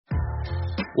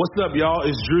What's up, y'all?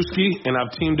 It's Drewski, and I've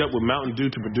teamed up with Mountain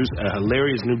Dew to produce a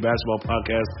hilarious new basketball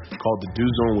podcast called The Dew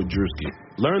Zone with Drewski.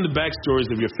 Learn the backstories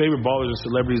of your favorite ballers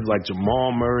and celebrities like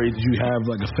Jamal Murray. Did you have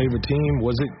like a favorite team?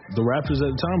 Was it the Raptors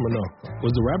at the time or no?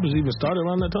 Was the Raptors even started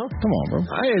around that time? Come on, bro.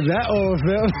 I ain't that old,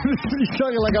 fam. You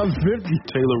talking like I'm 50.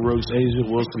 Taylor Rooks, Asia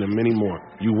Wilson, and many more.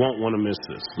 You won't want to miss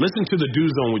this. Listen to The Dew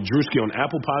Zone with Drewski on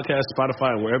Apple Podcasts,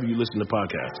 Spotify, and wherever you listen to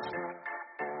podcasts.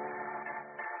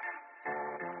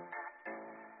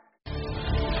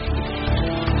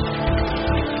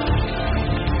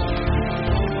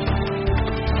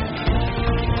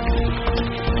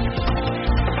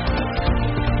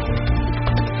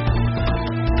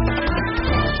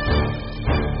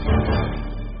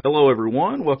 Hello,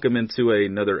 everyone. Welcome into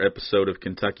another episode of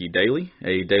Kentucky Daily,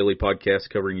 a daily podcast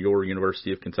covering your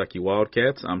University of Kentucky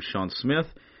Wildcats. I'm Sean Smith,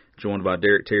 joined by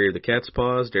Derek Terry of the Cats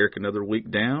Paws. Derek, another week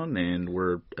down, and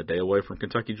we're a day away from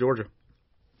Kentucky, Georgia.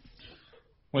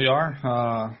 We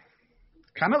are.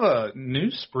 Kind of a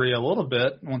news spree a little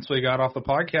bit once we got off the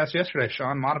podcast yesterday.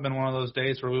 Sean, might have been one of those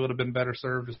days where we would have been better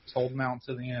served just holding out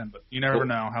to the end, but you never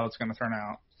know how it's going to turn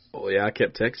out. Well, yeah, I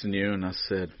kept texting you, and I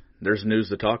said, there's news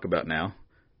to talk about now.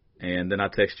 And then I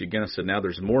texted you again. I said, now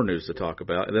there's more news to talk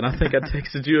about. And then I think I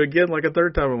texted you again like a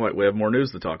third time. I'm like, we have more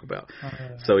news to talk about.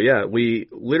 So, yeah, we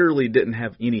literally didn't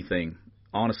have anything,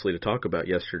 honestly, to talk about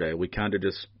yesterday. We kind of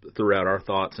just threw out our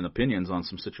thoughts and opinions on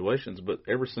some situations. But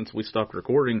ever since we stopped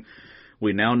recording,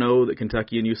 we now know that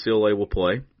Kentucky and UCLA will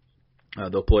play.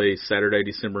 They'll play Saturday,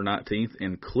 December 19th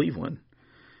in Cleveland.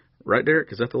 Right,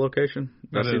 Derek? Is that the location?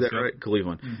 Did I see that right?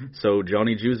 Cleveland. Mm-hmm. So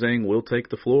Johnny Juzang will take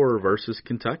the floor versus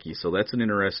Kentucky. So that's an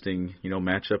interesting,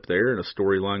 matchup there and a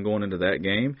storyline going into that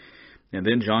game. And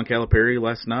then John Calipari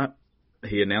last night,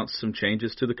 he announced some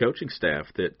changes to the coaching staff,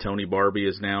 that Tony Barbee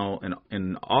is now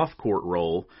an off-court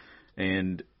role,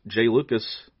 and Jay Lucas,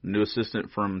 new assistant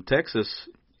from Texas,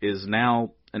 is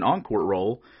now an on-court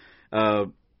role.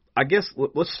 I guess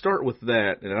let's start with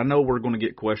that, and I know we're going to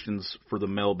get questions for the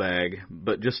mailbag,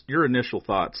 but just your initial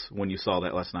thoughts when you saw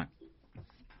that last night.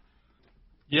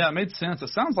 Yeah, it made sense. It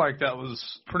sounds like that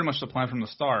was pretty much the plan from the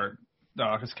start,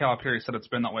 because Calipari said it's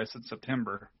been that way since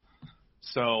September.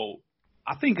 So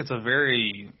I think it's a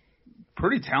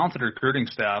pretty talented recruiting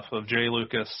staff of Jay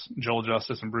Lucas, Joel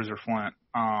Justice, and Bruiser Flint.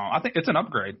 I think it's an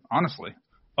upgrade, honestly,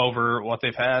 over what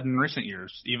they've had in recent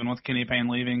years, even with Kenny Payne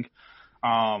leaving.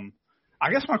 I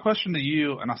guess my question to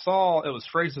you, and I saw it was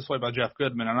phrased this way by Jeff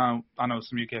Goodman, and I know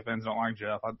some UK fans don't like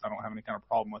Jeff. I don't have any kind of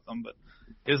problem with him, but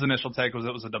his initial take was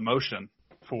it was a demotion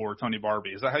for Tony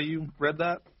Barbee. Is that how you read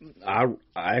that? I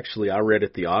read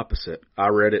it the opposite. I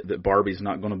read it that Barbee's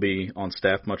not going to be on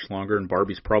staff much longer, and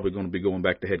Barbee's probably going to be going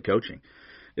back to head coaching.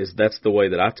 That's the way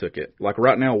that I took it. Like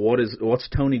right now, what's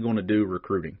Tony going to do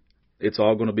recruiting? It's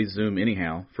all going to be Zoom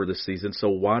anyhow for this season, so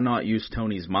why not use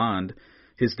Tony's mind?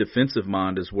 His defensive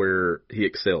mind is where he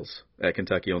excels at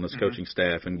Kentucky on this coaching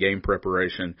staff and game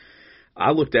preparation.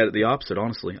 I looked at it the opposite,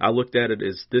 honestly. I looked at it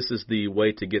as this is the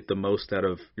way to get the most out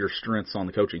of your strengths on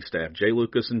the coaching staff. Jay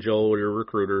Lucas and Joel are your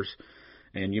recruiters,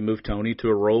 and you move Tony to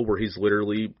a role where he's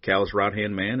literally Cal's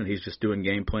right-hand man, and he's just doing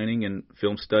game planning and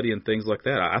film study and things like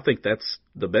that. I think that's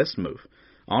the best move,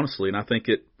 honestly, and I think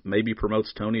it maybe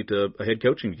promotes Tony to a head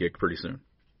coaching gig pretty soon.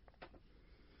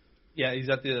 Yeah, he's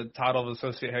at the title of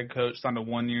associate head coach, signed a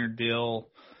one-year deal.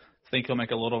 I think he'll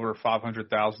make a little over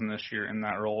 $500,000 this year in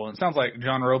that role. And it sounds like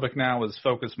John Robic now is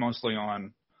focused mostly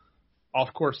on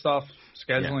off-court stuff,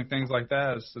 scheduling, things like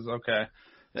that. Is okay.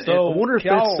 So I wonder if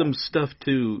there's some stuff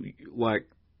too, like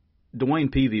Dwayne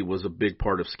Peavy was a big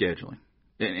part of scheduling,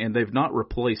 and they've not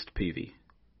replaced Peavy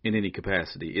in any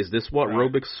capacity. Is this what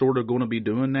Robic's sort of going to be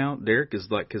doing now, Derek? Because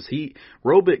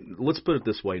Robic, let's put it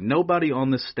this way, nobody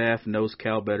on this staff knows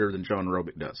Cal better than John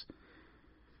Robic does.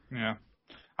 Yeah,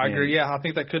 I agree. Yeah, I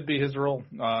think that could be his role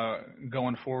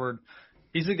going forward.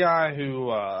 He's a guy who,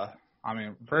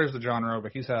 prayers to John Robic.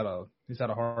 He's had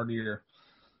a hard year,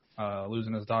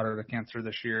 losing his daughter to cancer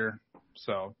this year.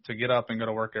 So to get up and go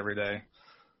to work every day,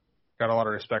 got a lot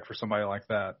of respect for somebody like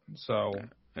that. So.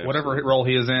 Absolutely. Whatever role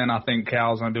he is in, I think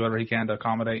Cal's going to do whatever he can to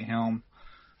accommodate him.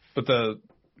 But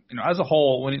as a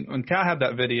whole, when Cal had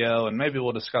that video, and maybe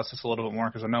we'll discuss this a little bit more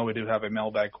because I know we do have a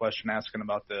mailbag question asking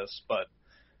about this, but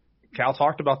Cal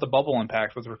talked about the bubble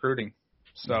impact with recruiting.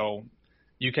 So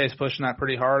UK's pushing that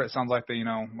pretty hard. It sounds like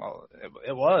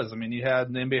it was. I mean, you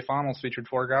had the NBA Finals featured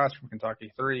 4 guys from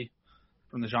Kentucky, 3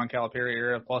 from the John Calipari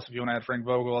era, plus if you want to add Frank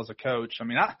Vogel as a coach. I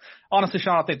mean, honestly,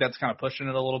 Sean, I think that's kind of pushing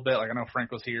it a little bit. Like, I know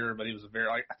Frank was here, but he was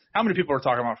how many people were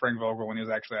talking about Frank Vogel when he was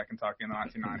actually at Kentucky in the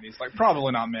 1990s? Like,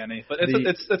 probably not many, but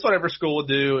it's what every school would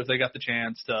do if they got the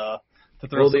chance to to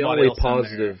throw somebody else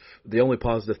in there. The only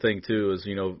positive thing too is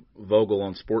Vogel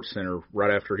on SportsCenter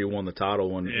right after he won the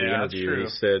title when the interview he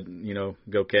said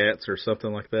go Cats or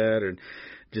something like that, and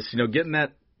just getting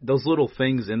those little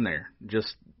things in there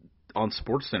just on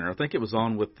SportsCenter. I think it was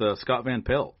on with Scott Van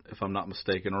Pelt, if I'm not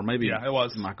mistaken, or maybe it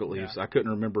was Michael Leaves. I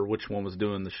couldn't remember which one was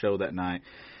doing the show that night,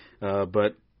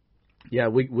 but. Yeah,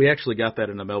 we actually got that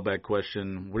in the mailbag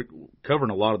question. We're covering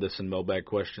a lot of this in mailbag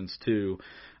questions, too.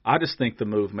 I just think the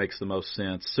move makes the most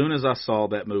sense. As soon as I saw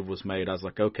that move was made, I was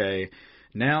like, okay,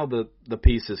 now the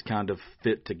pieces kind of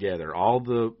fit together.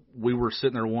 We were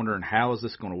sitting there wondering, how is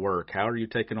this going to work? How are you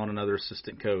taking on another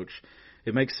assistant coach?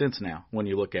 It makes sense now when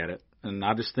you look at it. And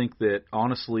I just think that,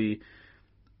 honestly,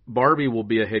 Barbie will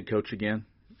be a head coach again.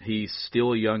 He's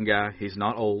still a young guy. He's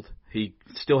not old. He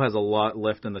still has a lot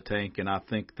left in the tank, and I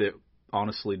think that,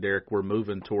 honestly, Derek, we're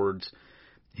moving towards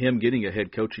him getting a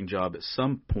head coaching job at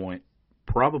some point,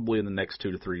 probably in the next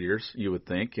 2 to 3 years, you would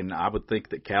think. And I would think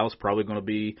that Cal's probably going to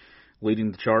be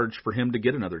leading the charge for him to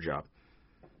get another job.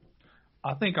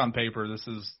 I think on paper it's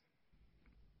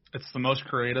the most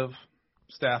creative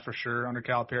staff for sure under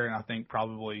Calipari, and I think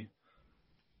probably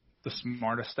the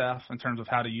smartest staff in terms of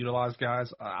how to utilize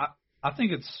guys. I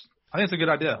think it's a good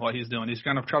idea what he's doing. He's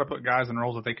going to try to put guys in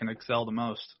roles that they can excel the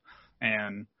most.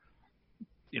 And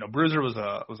Bruiser was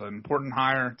an important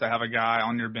hire to have a guy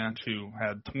on your bench who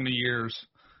had 20 years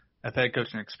of head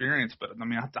coaching experience. But I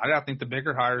mean, I think the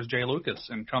bigger hire is Jay Lucas.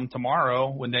 And come tomorrow,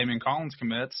 when Damian Collins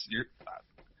commits,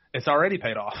 it's already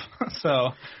paid off.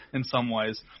 So in some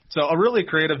ways, a really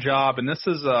creative job. And this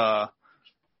is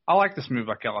I like this move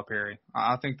by Calipari.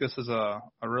 I think this is a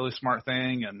really smart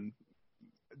thing. And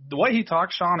the way he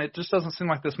talks, Sean, it just doesn't seem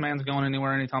like this man's going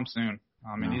anywhere anytime soon.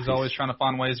 I mean, he's always trying to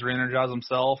find ways to re-energize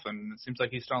himself, and it seems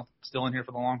like he's still in here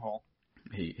for the long haul.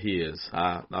 He is.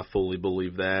 I fully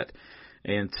believe that.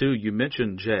 And, two, you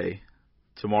mentioned Jay.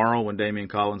 Tomorrow when Damian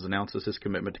Collins announces his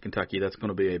commitment to Kentucky, that's going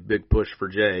to be a big push for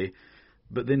Jay.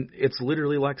 But then it's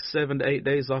literally like 7 to 8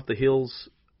 days off the heels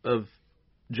of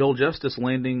Joel Justice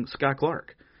landing Sky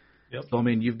Clark. Yep. So, I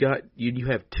mean, you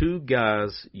have two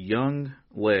guys, young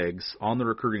legs, on the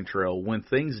recruiting trail. When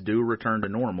things do return to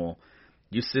normal,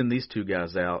 you send these two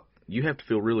guys out, you have to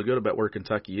feel really good about where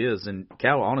Kentucky is. And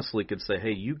Cal honestly could say,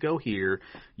 hey, you go here,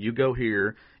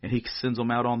 and he sends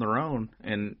them out on their own.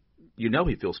 And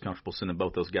he feels comfortable sending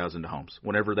both those guys into homes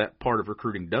whenever that part of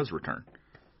recruiting does return.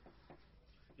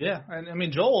 Yeah, and I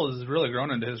mean, Joel has really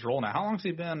grown into his role now. How long has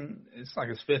he been? It's like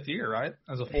his 5th year, right,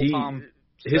 as a full-time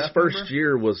His first member?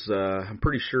 year was, I'm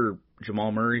pretty sure,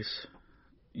 Jamal Murray's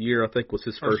year, I think, was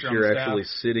his first year actually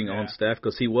sitting on staff,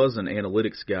 because he was an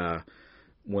analytics guy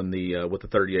when with the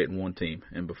 38-1 team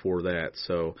and before that.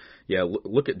 So, yeah,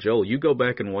 look at Joel. You go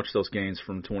back and watch those games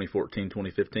from 2014,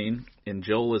 2015, and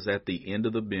Joel is at the end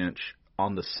of the bench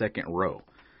on the second row.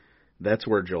 That's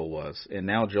where Joel was. And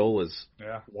now Joel is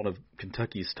one of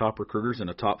Kentucky's top recruiters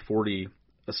and a top 40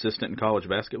 assistant in college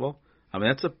basketball. I mean,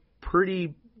 that's a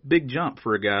pretty big jump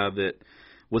for a guy that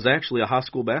was actually a high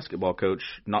school basketball coach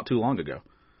not too long ago.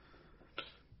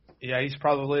 Yeah, he's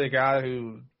probably a guy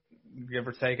who, give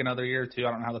or take another year or two,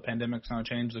 I don't know how the pandemic's going to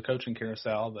change the coaching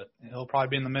carousel, but he'll probably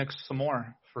be in the mix some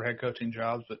more for head coaching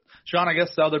jobs. But, Sean, I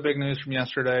guess the other big news from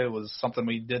yesterday was something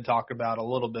we did talk about a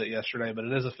little bit yesterday, but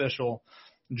it is official.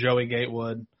 Joey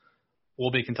Gatewood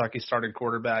will be Kentucky's starting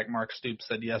quarterback. Mark Stoops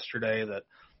said yesterday that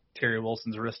Terry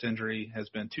Wilson's wrist injury has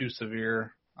been too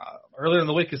severe. Earlier in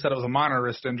the week he said it was a minor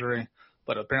wrist injury,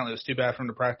 but apparently it was too bad for him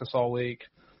to practice all week.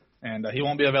 And he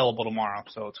won't be available tomorrow.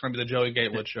 So it's going to be the Joey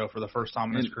Gatewood show for the first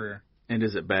time in his career. And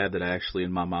is it bad that I actually,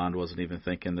 in my mind, wasn't even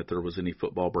thinking that there was any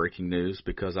football breaking news?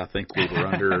 Because I think we were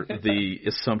under the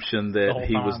assumption that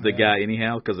he was the guy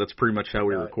anyhow, because that's pretty much how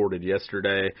we recorded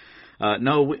yesterday.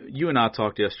 No, you and I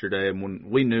talked yesterday, and when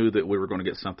we knew that we were going to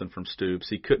get something from Stoops,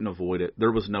 he couldn't avoid it.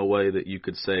 There was no way that you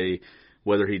could say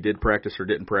whether he did practice or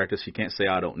didn't practice. You can't say,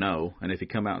 I don't know. And if he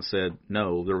come out and said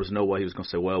no, there was no way he was going to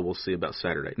say, well, we'll see about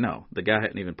Saturday. No, the guy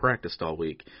hadn't even practiced all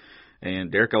week.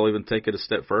 And, Derek, I'll even take it a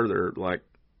step further. Like,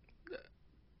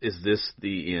 is this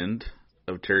the end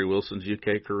of Terry Wilson's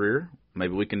UK career?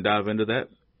 Maybe we can dive into that,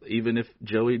 even if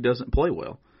Joey doesn't play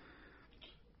well.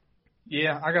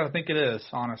 Yeah, I got to think it is,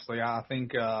 honestly. I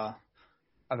think at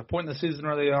the point in the season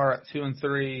where they are at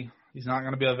 2-3, he's not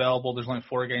going to be available. There's only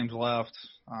 4 games left.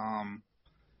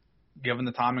 Given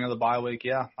the timing of the bye week,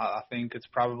 I think it's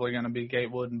probably going to be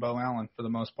Gatewood and Bo Allen for the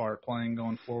most part playing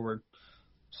going forward.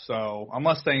 So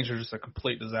unless things are just a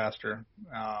complete disaster.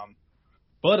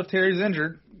 But if Terry's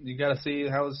injured, you got to see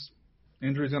how his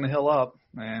injury's going to heal up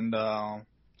and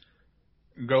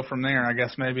go from there. I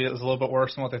guess maybe it was a little bit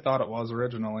worse than what they thought it was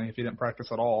originally if he didn't practice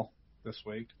at all this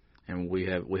week. and we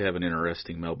have an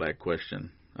interesting mailbag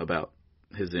question about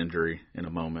his injury in a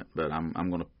moment, but I'm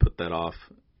going to put that off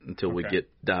until we get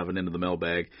diving into the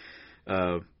mailbag.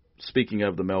 Speaking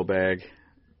of the mailbag,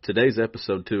 today's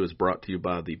episode 2 is brought to you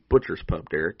by the Butcher's Pub,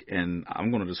 Derek, and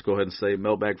I'm going to just go ahead and say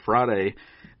Mailbag Friday.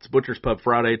 It's Butcher's Pub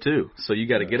Friday too, so you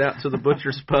got to get out to the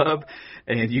Butcher's Pub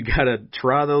and you got to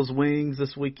try those wings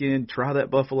this weekend. Try that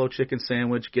buffalo chicken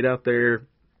sandwich. Get out there,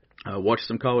 watch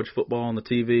some college football on the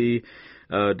TV.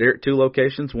 Derek, 2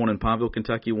 locations, one in Pineville,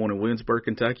 Kentucky, one in Williamsburg,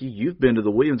 Kentucky. You've been to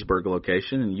the Williamsburg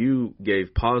location, and you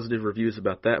gave positive reviews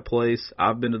about that place.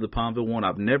 I've been to the Pineville one.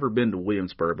 I've never been to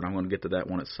Williamsburg, but I'm going to get to that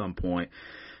one at some point.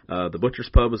 The Butcher's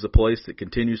Pub is a place that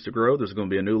continues to grow. There's going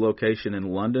to be a new location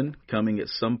in London coming at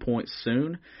some point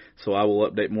soon, so I will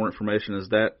update more information as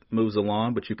that moves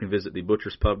along, but you can visit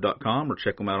thebutcherspub.com or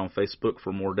check them out on Facebook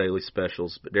for more daily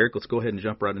specials. But, Derek, let's go ahead and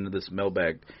jump right into this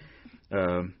mailbag.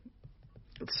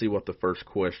 Let's see what the first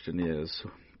question is.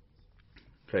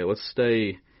 Okay, let's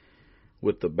stay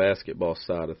with the basketball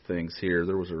side of things here.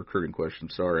 There was a recruiting question.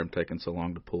 Sorry, I'm taking so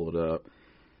long to pull it up.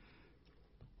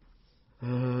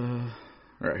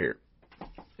 Right here.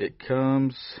 It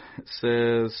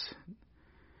says,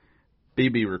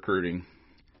 BB Recruiting,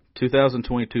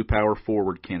 2022 power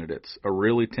forward candidates, a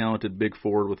really talented big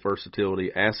forward with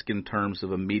versatility, ask in terms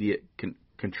of immediate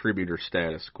contributor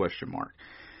status, ?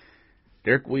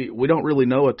 Derek, we don't really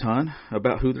know a ton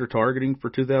about who they're targeting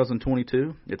for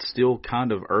 2022. It's still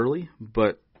kind of early,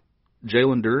 but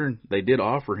Jalen Duren, they did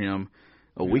offer him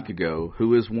a week ago,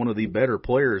 who is one of the better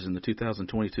players in the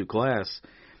 2022 class.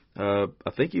 I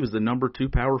think he was the number 2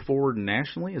 power forward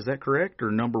nationally. Is that correct?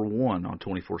 Or number 1 on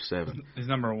 24/7? He's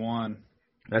number 1.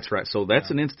 That's right. So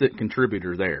that's an instant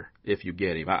contributor there if you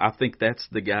get him. I think that's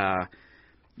the guy.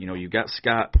 You know, you got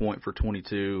Scott Point for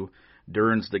 22.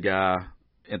 Duren's the guy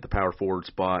at the power forward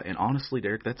spot. And honestly,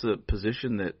 Derek, that's a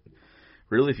position that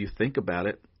really, if you think about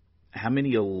it, how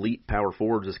many elite power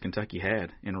forwards has Kentucky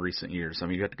had in recent years? I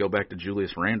mean, you have to go back to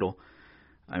Julius Randle.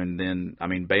 And then,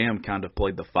 Bam kind of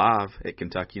played the 5 at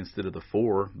Kentucky instead of the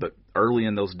 4. But early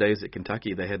in those days at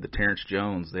Kentucky, they had the Terrence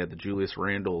Jones, they had the Julius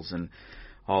Randles, and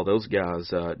all those guys.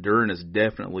 Duren is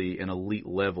definitely an elite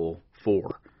level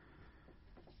 4.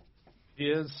 He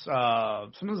is. Some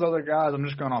of those other guys, I'm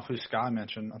just going off who Sky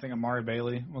mentioned. I think Amari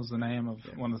Bailey was the name of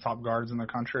one of the top guards in the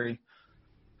country.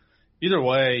 Either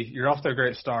way, you're off to a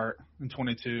great start in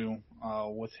 22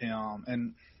 with him.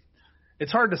 And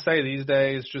it's hard to say these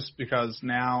days just because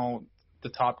now the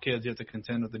top kids, you have to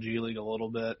contend with the G League a little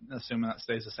bit, assuming that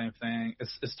stays the same thing.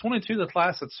 Is 22 the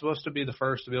class that's supposed to be the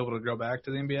first to be able to go back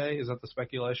to the NBA? Is that the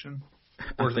speculation?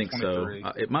 Or I think so.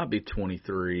 It might be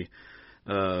 23.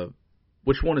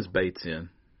 Which one is Bates in?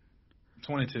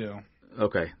 22.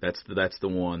 Okay, that's the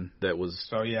one that was.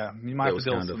 So yeah, you might have to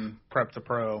deal with some prep to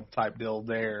pro type deal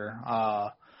there.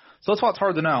 So that's why it's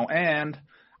hard to know. And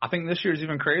I think this year's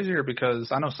even crazier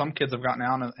because I know some kids have gotten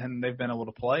out and they've been able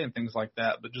to play and things like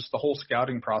that. But just the whole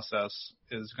scouting process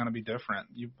is going to be different.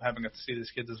 You haven't got to see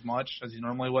these kids as much as you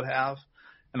normally would have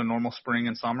in a normal spring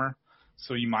and summer.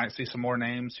 So you might see some more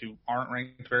names who aren't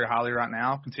ranked very highly right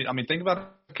now. I mean, think about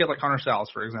a kid like Hunter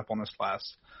Sallis, for example, in this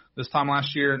class. This time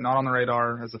last year, not on the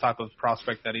radar as the type of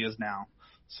prospect that he is now.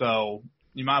 So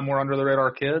you might have more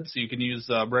under-the-radar kids. You can use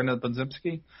Brendan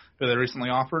Podziemski, who they recently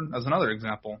offered, as another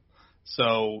example.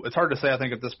 So it's hard to say, I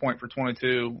think, at this point for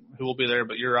 22 who will be there.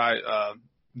 But you're right.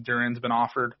 Duren's been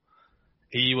offered.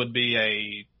 He would be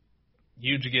a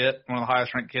huge get, one of the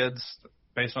highest-ranked kids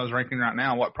based on his ranking right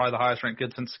now. Probably the highest-ranked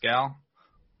kid since Scal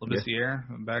Labissiere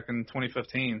back in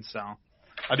 2015. So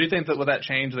I do think that with that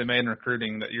change they made in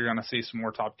recruiting that you're going to see some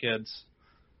more top kids.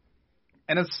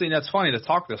 And it's funny to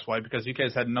talk this way because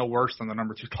UK's had no worse than the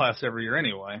number 2 class every year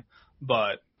anyway.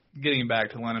 But getting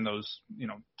back to landing those,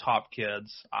 top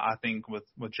kids, I think with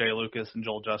Jay Lucas and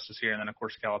Joel Justice here, and then, of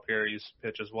course, Calipari's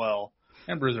pitch as well,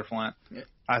 and Bruiser Flint,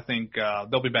 I think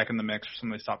they'll be back in the mix for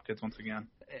some of these top kids once again.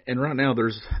 And right now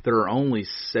there are only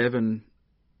 7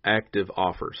 active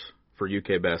offers for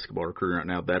UK basketball recruiting right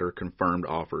now that are confirmed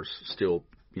offers still,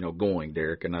 going,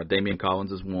 Derek. And Damian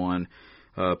Collins is one.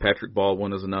 Patrick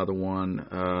Baldwin is another one.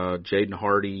 Jaden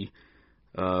Hardy,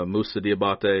 Moussa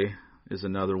Diabate is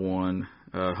another one.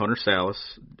 Hunter Sallis,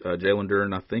 Jalen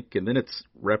Duren, I think. And then it's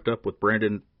wrapped up with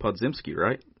Brandon Podziemski,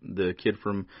 right? The kid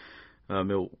from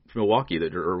Milwaukee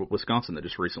or Wisconsin that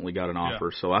just recently got an offer.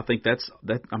 Yeah. So I think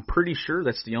I'm pretty sure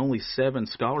that's the only 7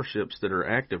 scholarships that are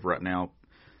active right now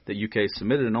that UK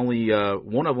submitted, and only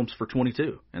one of them's for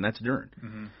 22, and that's Duren.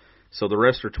 Mm-hmm. So the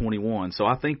rest are 21. So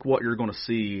I think what you're going to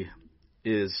see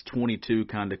is 22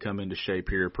 kind of come into shape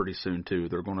here pretty soon too.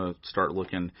 They're going to start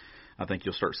looking. I think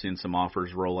you'll start seeing some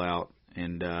offers roll out,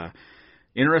 and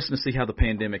Interesting to see how the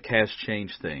pandemic has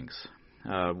changed things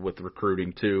with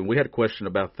recruiting, too. We had a question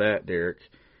about that, Derek.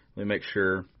 Let me make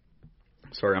sure.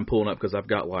 Sorry, I'm pulling up because I've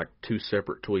got like 2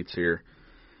 separate tweets here.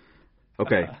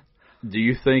 Okay. Do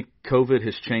you think COVID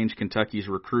has changed Kentucky's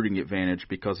recruiting advantage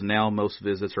because now most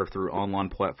visits are through online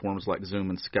platforms like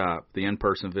Zoom and Skype? The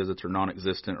in-person visits are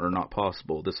non-existent or not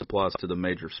possible. This applies to the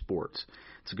major sports.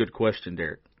 It's a good question,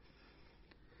 Derek.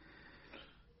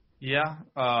 Yeah.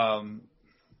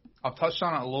 I've touched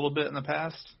on it a little bit in the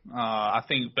past. I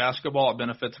think basketball, it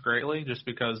benefits greatly just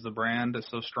because the brand is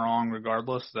so strong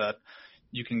regardless that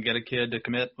you can get a kid to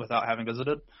commit without having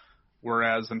visited.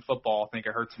 Whereas in football, I think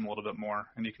it hurts them a little bit more.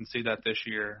 And you can see that this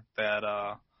year that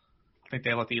I think they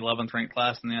have like the 11th ranked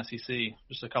class in the SEC,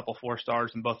 just a couple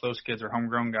 4-stars, and both those kids are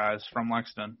homegrown guys from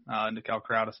Lexington, into Cal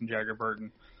Crowdis and Jagger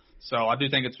Burton. So I do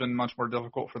think it's been much more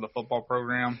difficult for the football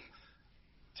program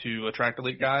to attract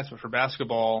elite guys. But for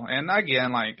basketball, and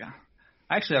again, like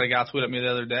I actually had a guy tweet at me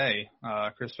the other day,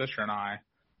 Chris Fisher and I,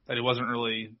 that he wasn't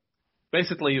really –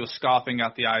 basically, he was scoffing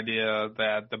at the idea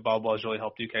that the bubble has really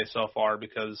helped UK so far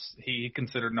because he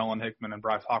considered Nolan Hickman and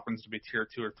Bryce Hawkins to be tier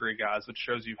 2 or 3 guys, which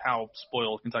shows you how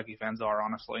spoiled Kentucky fans are,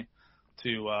 honestly,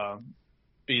 to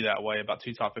be that way about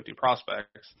 2 top 50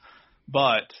 prospects.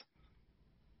 But,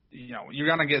 you know, you're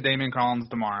going to get Damian Collins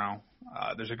tomorrow.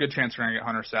 There's a good chance you're going to get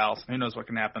Hunter South. Who knows what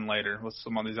can happen later with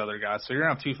some of these other guys. So you're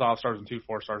going to have 2 5-stars and 2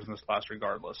 4-stars in this class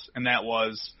regardless. And that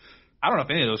was – I don't know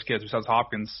if any of those kids besides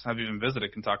Hopkins have even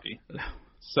visited Kentucky.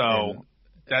 So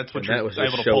that's what you're able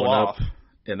to pull off.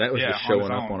 And that was just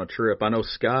showing up on a trip. I know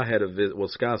Sky had a visit. Well,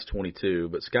 Sky's 22,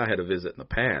 but Sky had a visit in the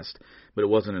past, but it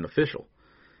wasn't an official.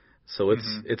 So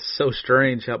it's so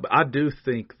strange. But I do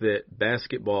think that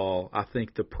basketball, I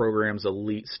think the program's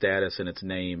elite status and its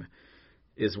name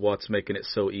is what's making it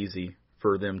so easy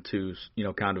for them to, you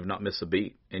know, kind of not miss a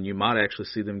beat. And you might actually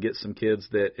see them get some kids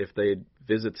that if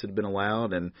visits had been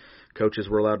allowed and coaches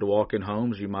were allowed to walk in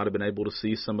homes, you might have been able to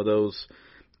see some of those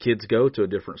kids go to a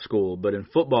different school. But in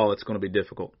football, it's going to be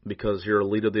difficult because your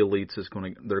elite of the elites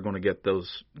they're going to get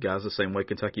those guys the same way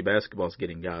Kentucky basketball is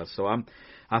getting guys. So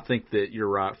I think that you're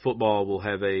right. Football will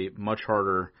have a much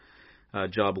harder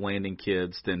job landing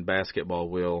kids than basketball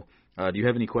will. Do you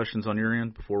have any questions on your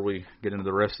end before we get into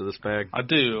the rest of this bag? I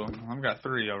do. I've got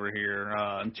 3 over here,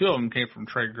 and 2 of them came from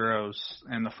Trey Gross.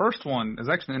 And the first one is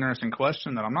actually an interesting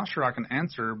question that I'm not sure I can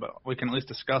answer, but we can at least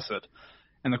discuss it.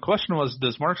 And the question was,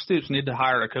 does Mark Stoops need to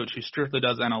hire a coach who strictly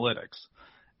does analytics?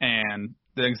 And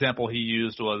the example he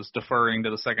used was deferring to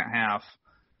the second half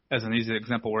as an easy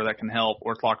example where that can help,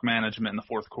 or clock management in the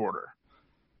fourth quarter.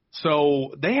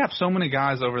 So they have so many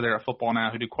guys over there at football now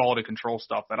who do quality control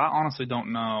stuff that I honestly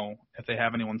don't know if they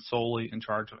have anyone solely in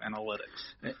charge of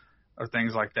analytics or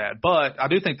things like that. But I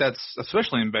do think that's,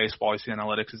 especially in baseball, you see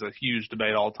analytics is a huge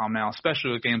debate all the time now,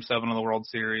 especially with Game 7 of the World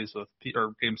Series,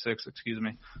 or Game 6,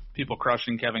 people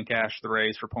crushing Kevin Cash, the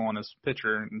Rays, for pulling his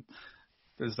pitcher. And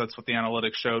that's what the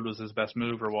analytics showed was his best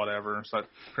move or whatever. So that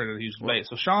created a huge debate.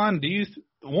 So, Sean, do you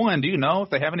know if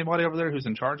they have anybody over there who's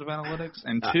in charge of analytics?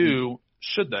 And 2,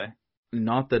 should they?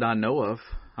 Not that I know of.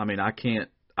 I mean, I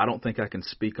don't think I can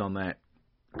speak on that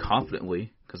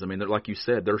confidently because, I mean, like you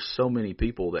said, there's so many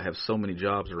people that have so many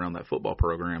jobs around that football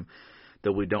program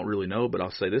that we don't really know. But I'll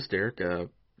say this, Derek,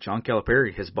 John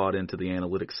Calipari has bought into the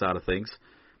analytics side of things.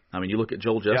 I mean, you look at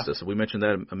Joel Justice. Yeah. We mentioned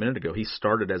that a minute ago. He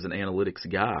started as an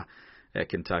analytics guy at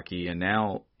Kentucky, and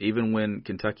now even when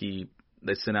Kentucky,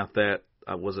 they sent out that,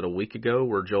 was it a week ago,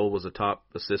 where Joel was a top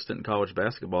assistant in college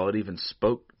basketball, it even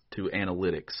spoke to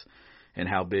analytics and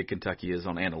how big Kentucky is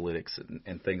on analytics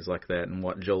and things like that, and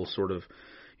what Joel sort of,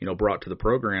 you know, brought to the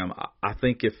program. I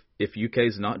think if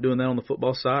UK's not doing that on the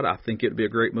football side, I think it would be a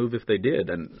great move if they did,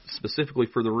 and specifically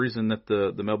for the reason that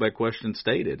the mailbag question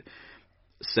stated,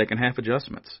 second half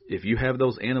adjustments. If you have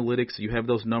those analytics, you have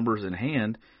those numbers in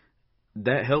hand,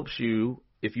 that helps you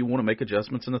if you want to make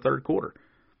adjustments in the third quarter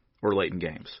or late in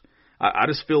games. I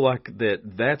just feel like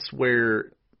that's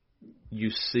where you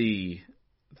see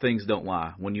things don't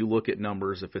lie. When you look at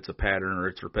numbers, if it's a pattern or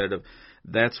it's repetitive,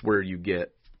 that's where you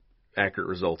get accurate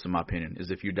results, in my opinion, is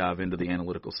if you dive into the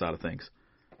analytical side of things.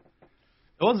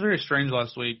 It was very strange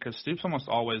last week because Stoops almost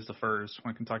always defers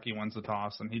when Kentucky wins the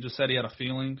toss, and he just said he had a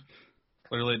feeling.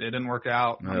 Clearly, it didn't work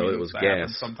out. No, it was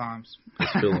gas. Sometimes his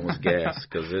feeling was gas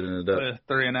because it ended up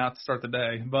 3 and out to start the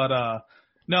day. But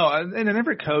no, and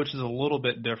every coach is a little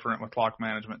bit different with clock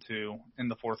management too in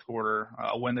the fourth quarter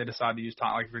when they decide to use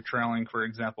time. Like if you're trailing, for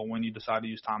example, when you decide to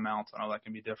use timeouts, I know that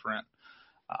can be different.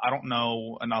 I don't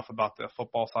know enough about the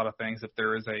football side of things if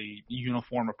there is a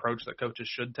uniform approach that coaches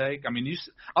should take. I mean,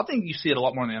 I think you see it a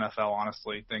lot more in the NFL,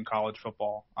 honestly, than college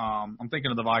football. I'm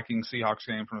thinking of the Vikings-Seahawks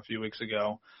game from a few weeks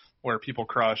ago where people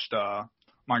crushed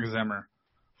Mike Zimmer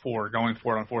for going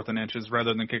for it on 4th and inches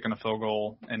rather than kicking a field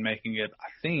goal and making it.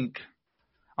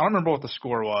 I don't remember what the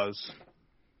score was,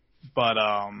 but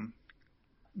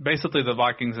basically the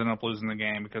Vikings ended up losing the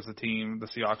game because the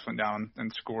Seahawks went down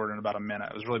and scored in about a minute.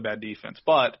 It was really bad defense.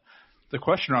 But the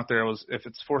question out there was, if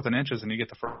it's 4th and inches and you get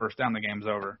the first down, the game's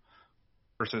over,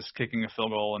 versus kicking a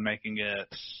field goal and making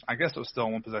it, I guess it was still a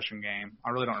one-possession game.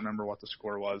 I really don't remember what the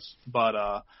score was.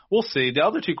 But we'll see. The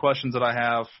other two questions that I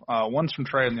have, one's from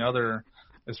Trey and the other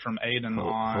is from Aiden.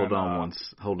 Hold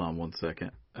on one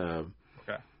second.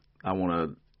 Okay.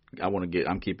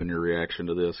 I'm keeping your reaction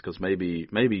to this because maybe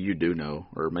you do know,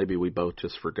 or maybe we both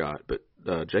just forgot. But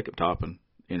Jacob Toppin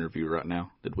interview right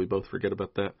now. Did we both forget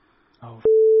about that? Oh,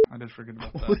 I did forget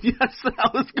about that. Yes, I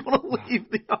was going to leave.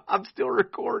 I'm still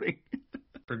recording.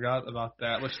 Forgot about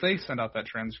that, which they send out that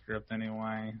transcript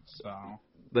anyway. So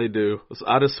they do. So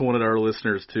I just wanted our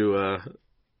listeners to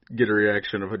get a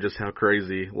reaction of just how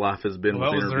crazy life has been.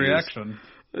 Well, with that was the reaction.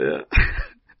 Yeah.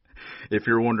 If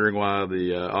you're wondering why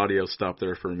the audio stopped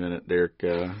there for a minute, Derek,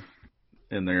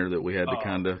 in there that we had to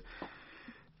kind of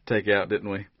take out, didn't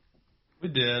we? We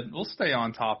did. We'll stay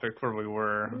on topic where we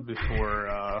were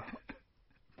before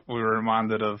we were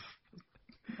reminded of.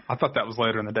 I thought that was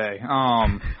later in the day.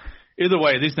 Either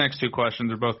way, these next two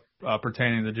questions are both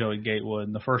pertaining to Joey Gatewood.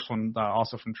 And the first one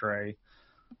also from Trey.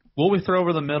 Will we throw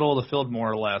over the middle of the field more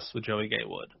or less with Joey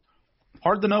Gatewood?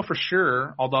 Hard to know for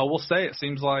sure, although I will say it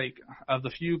seems like of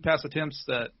the few pass attempts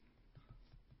that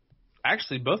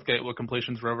actually both Gatewood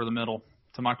completions were over the middle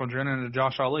to Michael Jenner and to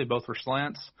Josh Ali. Both were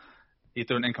slants. He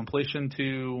threw an incompletion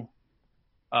to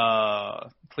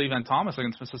Cleveland Thomas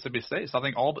against Mississippi State. So I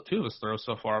think all but two of his throws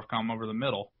so far have come over the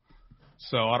middle.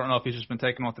 So I don't know if he's just been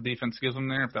taking what the defense gives him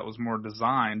there, if that was more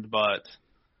designed. But,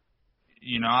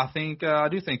 I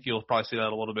do think you'll probably see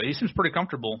that a little bit. He seems pretty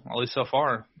comfortable, at least so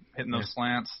far, hitting those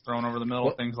slants, throwing over the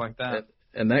middle, things like that.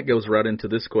 And that goes right into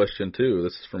this question, too.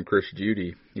 This is from Chris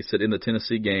Judy. He said, in the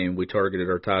Tennessee game, we targeted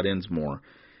our tight ends more.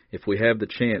 If we have the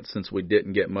chance, since we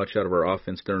didn't get much out of our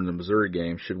offense during the Missouri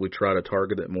game, should we try to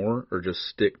target it more or just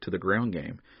stick to the ground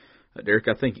game? Derek,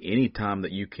 I think any time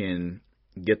that you can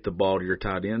get the ball to your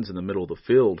tight ends in the middle of the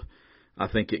field, I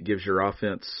think it gives your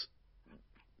offense,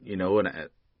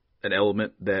 an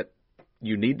element that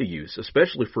you need to use,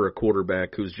 especially for a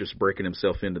quarterback who's just breaking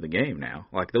himself into the game now.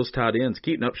 Like those tight ends,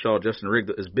 Keaton Upshaw, Justin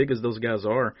Rigg, as big as those guys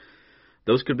are,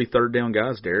 those could be third down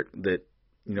guys, Derek, that,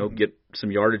 get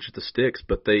some yardage at the sticks,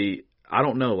 but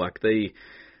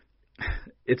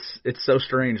it's so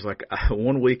strange. Like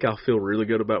 1 week I'll feel really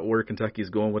good about where Kentucky's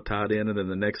going with tight end, and then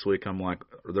the next week I'm like,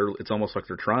 it's almost like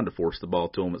they're trying to force the ball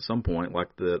to them at some point.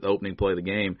 Like the opening play of the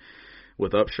game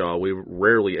with Upshaw, we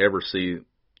rarely ever see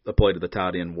a play to the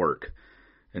tight end work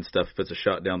and stuff if it's a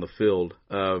shot down the field.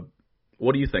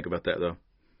 What do you think about that, though?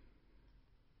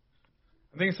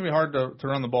 I think it's going to be hard to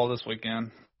run the ball this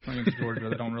weekend against Georgia.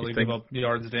 They don't really give up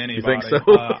yards to anybody. You think so?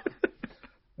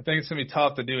 I think it's going to be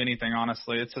tough to do anything,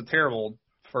 honestly. It's a terrible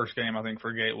first game, I think,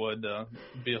 for Gatewood to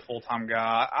be a full-time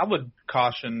guy. I would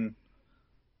caution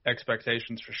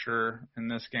expectations for sure in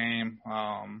this game.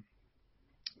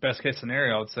 Best case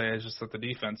scenario, I would say, is just that the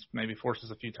defense maybe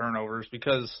forces a few turnovers,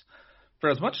 because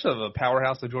for as much of a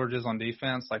powerhouse that Georgia is on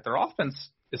defense, like their offense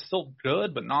is still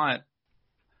good, but not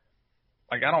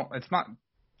like it's not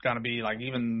going to be like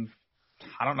even,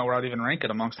 I don't know where I'd even rank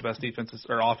it amongst the best defenses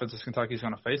or offenses Kentucky's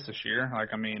going to face this year. Like,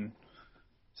 I mean,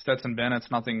 Stetson Bennett's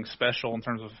nothing special in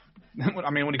terms of, I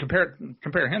mean, when you compare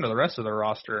him to the rest of the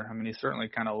roster, I mean, he's certainly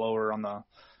kind of lower on the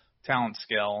talent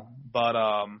scale, but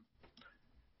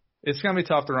it's going to be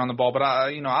tough to run the ball. But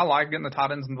I like getting the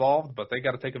tight ends involved, but they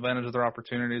got to take advantage of their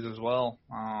opportunities as well.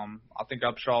 I think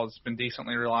Upshaw has been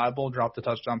decently reliable, dropped a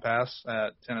touchdown pass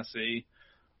at Tennessee.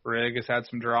 Rigg has had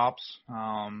some drops.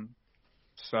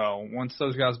 So once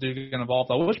those guys do get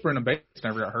involved, I wish Brendan Bates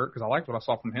never got hurt, because I liked what I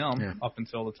saw from him up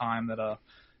until the time that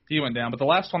he went down. But the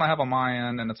last one I have on my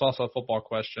end, and it's also a football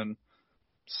question,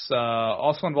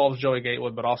 also involves Joey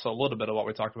Gatewood, but also a little bit of what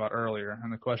we talked about earlier.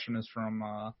 And the question is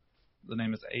from the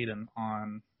name is Aiden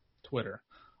on Twitter.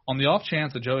 On the off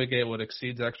chance that Joey Gatewood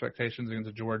exceeds expectations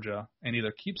against Georgia and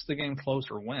either keeps the game close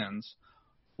or wins,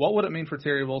 what would it mean for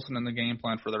Terry Wilson and the game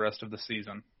plan for the rest of the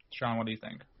season? Sean, what do you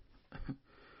think?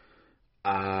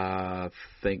 I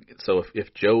think so.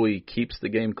 If Joey keeps the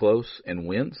game close and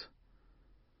wins,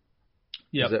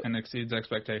 and exceeds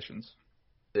expectations,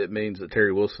 it means that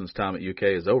Terry Wilson's time at UK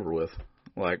is over with,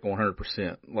 like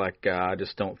 100%. Like I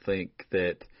just don't think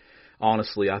that.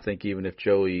 Honestly, I think even if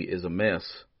Joey is a mess,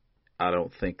 I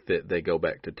don't think that they go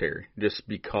back to Terry. Just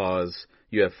because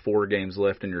you have 4 games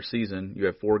left in your season, you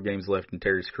have 4 games left in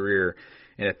Terry's career,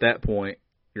 and at that point,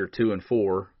 you're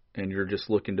 2-4 and you're just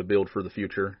looking to build for the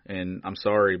future. And I'm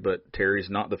sorry, but Terry's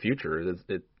not the future.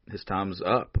 His time's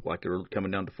up. Like, we're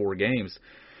coming down to 4 games.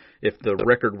 If the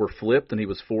record were flipped and it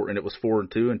was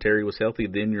 4-2 and Terry was healthy,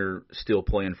 then you're still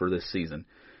playing for this season.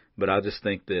 But I just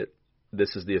think that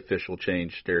this is the official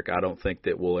change, Derek. I don't think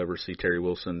that we'll ever see Terry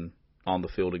Wilson on the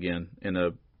field again in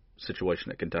a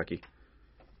situation at Kentucky.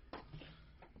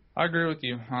 I agree with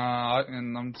you,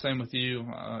 and I'm the same with you.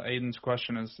 Aiden's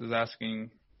question is asking,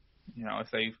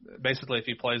 if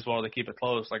he plays well, they keep it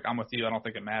close. Like, I'm with you. I don't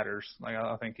think it matters. Like,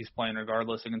 I think he's playing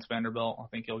regardless against Vanderbilt. I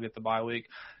think he'll get the bye week.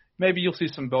 Maybe you'll see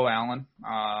some Bo Allen.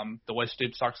 The way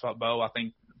Stoops talks about Bo, I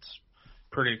think it's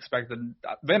pretty expected.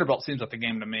 Vanderbilt seems like the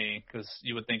game to me because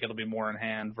you would think it'll be more in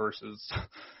hand versus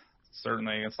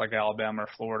certainly it's like Alabama or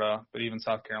Florida, but even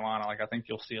South Carolina. Like, I think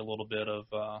you'll see a little bit of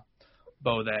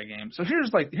Bo that game. So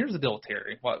here's the deal with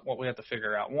Terry. What we have to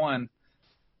figure out. One,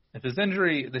 if his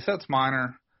injury, they said it's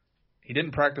minor, he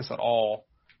didn't practice at all.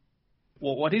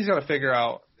 Well, what he's got to figure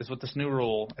out is with this new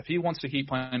rule, if he wants to keep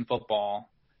playing football,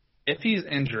 if he's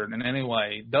injured in any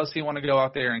way, does he want to go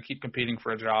out there and keep competing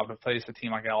for a job to face a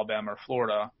team like Alabama or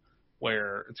Florida,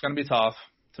 where it's going to be tough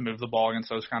to move the ball against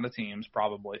those kind of teams,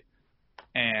 probably.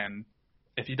 And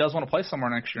if he does want to play somewhere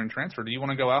next year and transfer, do you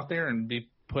want to go out there and be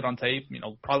put on tape,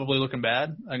 probably looking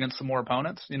bad against some more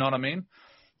opponents? You know what I mean?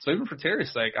 So even for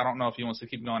Terry's sake, I don't know if he wants to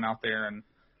keep going out there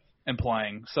and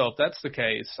playing. So if that's the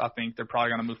case, I think they're probably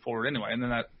going to move forward anyway. And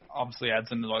then that obviously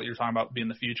adds into what you're talking about being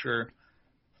the future.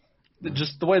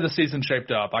 Just the way the season shaped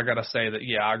up, I got to say that,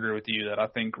 yeah, I agree with you that I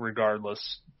think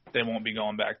regardless, they won't be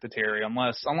going back to Terry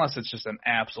unless it's just an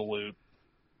absolute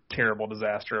terrible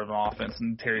disaster of an offense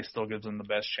and Terry still gives them the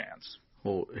best chance.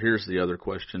 Well, here's the other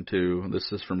question, too.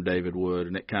 This is from David Wood,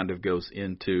 and it kind of goes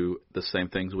into the same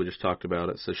things we just talked about.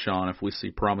 It says, Sean, if we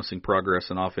see promising progress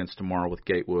in offense tomorrow with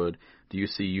Gatewood, do you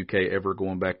see UK ever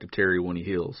going back to Terry when he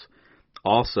heals?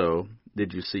 Also,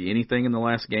 did you see anything in the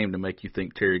last game to make you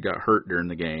think Terry got hurt during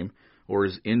the game, or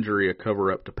is injury a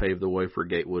cover-up to pave the way for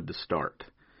Gatewood to start?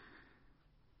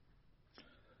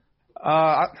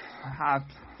 I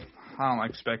don't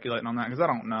like speculating on that because I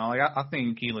don't know. Like, I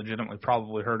think he legitimately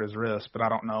probably hurt his wrist, but I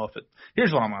don't know if it –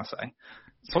 here's what I'm going to say.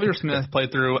 Sawyer Smith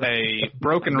played through a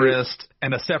broken wrist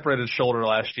and a separated shoulder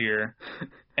last year,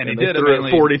 and he did it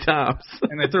mainly 40 times.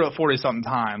 And they threw it 40-something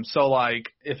times. So, like,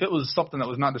 if it was something that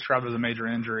was not described as a major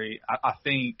injury, I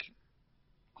think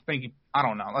I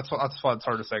don't know. That's why it's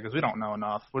hard to say because we don't know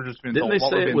enough. We're just being told.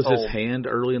 Didn't they say it was told. his hand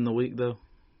early in the week, though?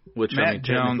 Matt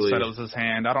Jones said it was his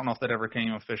hand. I don't know if that ever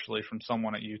came officially from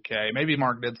someone at UK. Maybe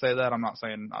Mark did say that. I'm not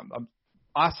saying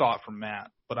I saw it from Matt,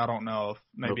 but I don't know if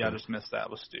maybe I just missed that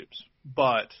with Stoops.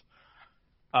 But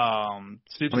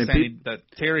Stoops is saying that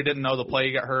Terry didn't know the play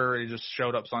he got hurt. He just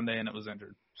showed up Sunday and it was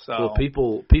injured. So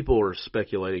well, people are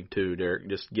speculating too, Derek,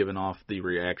 just giving off the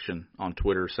reaction on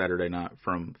Twitter Saturday night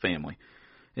from family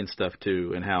and stuff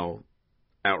too, and how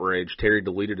outraged Terry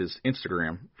deleted his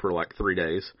Instagram for like 3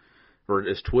 days. Or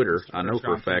his Twitter, I know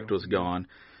for a fact, was gone,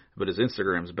 but his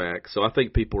Instagram's back. So I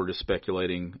think people are just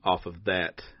speculating off of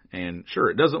that. And sure,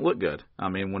 it doesn't look good. I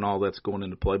mean, when all that's going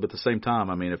into play. But at the same time,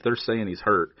 I mean, if they're saying he's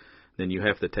hurt, then you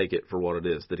have to take it for what it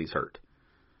is that he's hurt.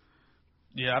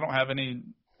 Yeah, I don't have any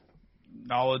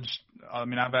knowledge. I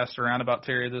mean, I've asked around about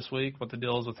Terry this week, what the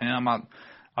deal is with him. I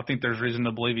think there's reason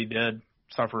to believe he did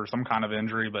suffer some kind of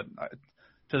injury, but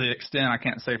to the extent I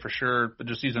can't say for sure. But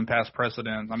just using past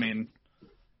precedent, I mean,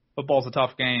 football's a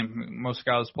tough game. Most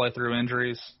guys play through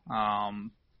injuries. So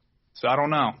I don't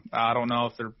know. I don't know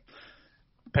if they're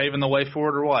paving the way for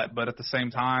it or what. But at the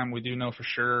same time, we do know for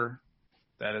sure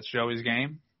that it's Joey's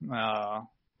game.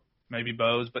 Maybe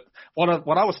Bo's. But what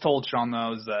I was told, Sean,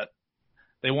 though, is that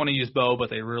they want to use Bo, but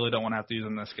they really don't want to have to use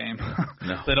him this game.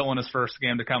 No. They don't want his first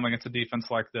game to come against a defense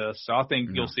like this. So I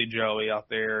think you'll see Joey out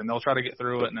there, and they'll try to get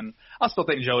through it. And then I still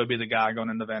think Joey would be the guy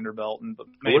going into Vanderbilt. But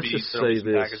maybe let's just say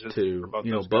this, too.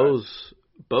 You know,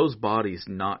 Bo's body's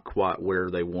not quite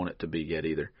where they want it to be yet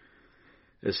either.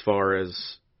 As far as,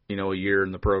 you know, a year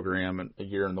in the program and a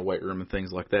year in the weight room and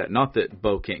things like that. Not that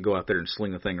Bo can't go out there and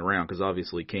sling the thing around, because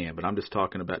obviously he can. But I'm just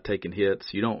talking about taking hits.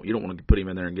 You don't want to put him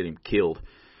in there and get him killed.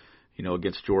 You know,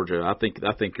 against Georgia. I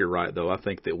think you're right, though. I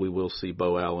think that we will see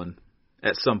Bo Allen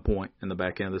at some point in the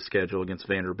back end of the schedule against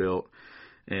Vanderbilt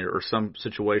or some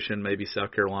situation, maybe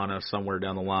South Carolina, somewhere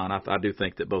down the line. I do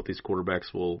think that both these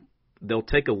quarterbacks they'll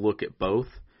take a look at both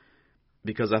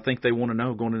because I think they want to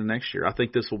know going into next year. I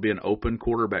think this will be an open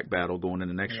quarterback battle going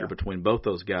into next year between both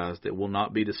those guys that will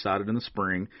not be decided in the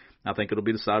spring. I think it'll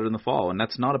be decided in the fall, and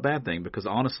that's not a bad thing because,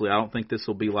 honestly, I don't think this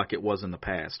will be like it was in the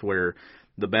past where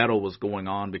the battle was going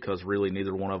on because really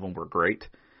neither one of them were great.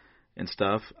 and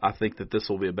stuff. I think that this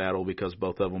will be a battle because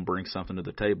both of them bring something to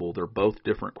the table. They're both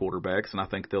different quarterbacks, and I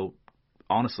think they'll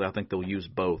use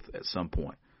both at some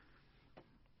point.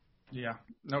 Yeah,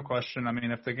 no question. I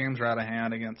mean, if the games are out of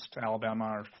hand against Alabama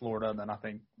or Florida, then I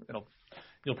think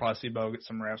you'll probably see Bo get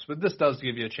some reps. But this does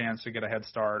give you a chance to get a head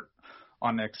start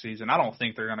on next season. I don't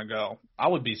think they're going to go. I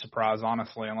would be surprised,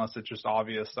 honestly, unless it's just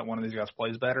obvious that one of these guys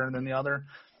plays better than the other.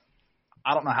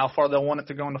 I don't know how far they'll want it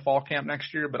to go into fall camp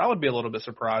next year, but I would be a little bit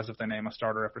surprised if they name a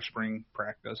starter after spring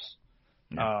practice.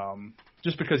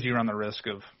 Just because you run the risk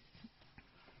of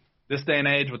this day and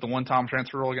age with the one-time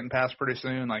transfer rule getting passed pretty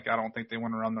soon. Like, I don't think they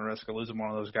want to run the risk of losing one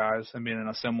of those guys and being in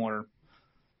a similar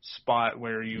spot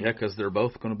where you. Yeah, because they're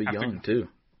both going to be young too.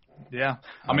 Yeah,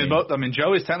 I mean,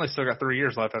 Joey's technically still got 3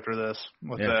 years left after this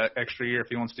with the extra year if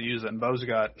he wants to use it, and Bo's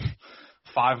got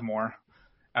 5 more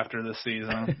after this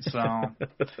season. So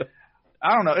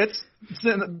I don't know. It's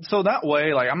so that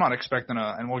way. Like, I'm not expecting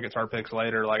and we'll get to our picks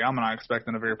later. Like, I'm not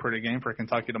expecting a very pretty game for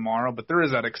Kentucky tomorrow, but there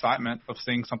is that excitement of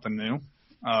seeing something new.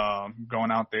 Going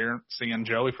out there, seeing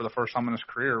Joey for the first time in his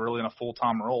career, really in a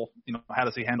full-time role. You know, how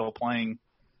does he handle playing?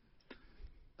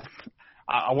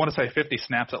 I want to say 50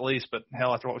 snaps at least, but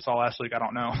hell, after what we saw last week, I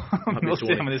don't know. We'll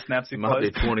see how many snaps he plays. Might be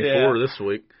 24 this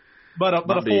week. But a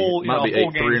full, might be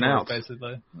full 8 3 and outs,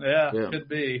 basically. Yeah, could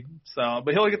be. So,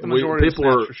 but he'll get the majority of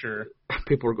snaps for sure.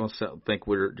 People are going to think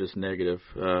we're just negative.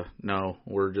 No,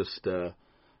 we're just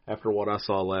after what I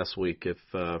saw last week. If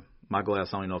my glass,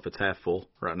 I don't even know if it's half full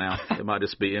right now. It might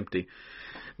just be empty.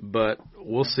 But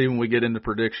we'll see when we get into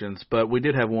predictions. But we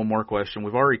did have one more question.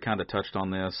 We've already kind of touched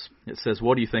on this. It says,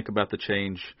 what do you think about the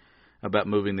change about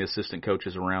moving the assistant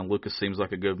coaches around? Lucas seems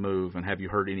like a good move. And have you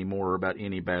heard any more about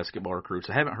any basketball recruits?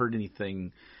 I haven't heard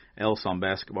anything else on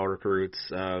basketball recruits.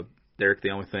 Derek,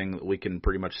 the only thing that we can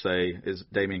pretty much say is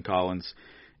Damian Collins.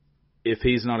 If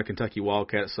he's not a Kentucky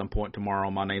Wildcat at some point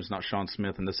tomorrow, my name's not Sean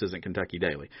Smith, and this isn't Kentucky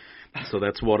Daily. So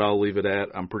that's what I'll leave it at.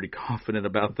 I'm pretty confident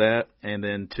about that. And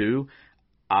then, 2,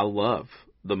 I love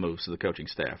the moves to the coaching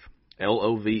staff.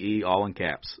 LOVE, all in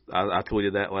caps. I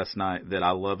tweeted that last night, that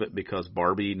I love it because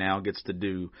Barbie now gets to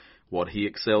do what he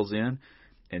excels in,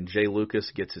 and Jay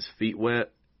Lucas gets his feet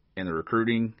wet in the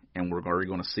recruiting, and we're already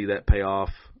going to see that pay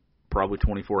off probably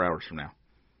 24 hours from now.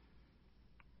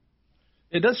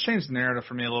 It does change the narrative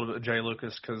for me a little bit with Jay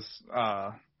Lucas because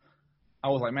I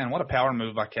was like, man, what a power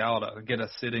move by Cal to get a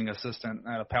sitting assistant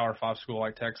at a Power 5 school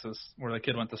like Texas where the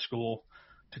kid went to school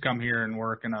to come here and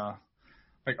work in a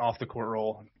off-the-court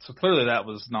role. So clearly that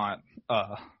was not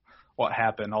what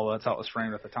happened, although that's how it was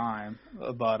framed at the time.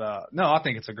 But, no, I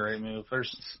think it's a great move. I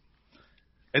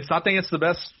think it's the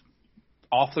best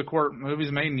off-the-court move he's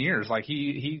made in years. Like,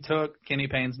 he took Kenny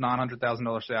Payne's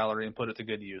 $900,000 salary and put it to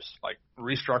good use. Like,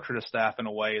 restructured his staff in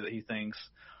a way that he thinks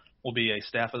will be a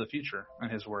staff of the future, in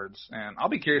his words. And I'll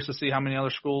be curious to see how many other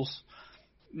schools –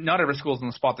 not every school's in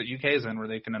the spot that UK is in where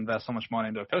they can invest so much money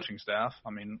into a coaching staff.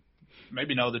 I mean,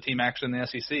 maybe the team actually in the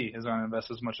SEC is going to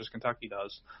invest as much as Kentucky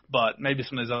does. But maybe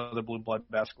some of these other blue blood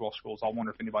basketball schools, I'll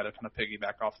wonder if anybody will kind of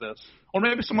piggyback off this. Or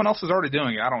maybe someone else is already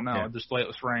doing it. I don't know. Yeah. Just the way it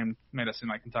was framed made it seem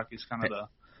like Kentucky's kind of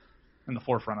in the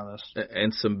forefront of this.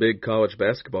 And some big college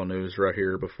basketball news right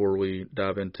here before we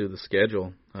dive into the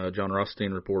schedule. John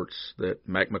Rothstein reports that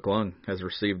Mac McClung has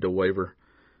received a waiver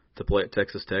to play at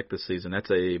Texas Tech this season.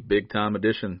 That's a big-time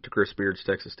addition to Chris Beard's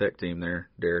Texas Tech team there,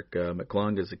 Derek.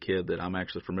 McClung is a kid that I'm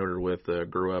actually familiar with,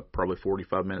 grew up probably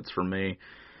 45 minutes from me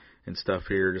and stuff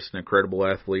here, just an incredible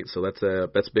athlete. So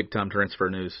that's big-time transfer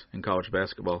news in college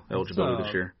basketball eligibility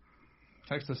this year.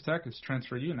 Texas Tech is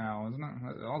Transfer U now, isn't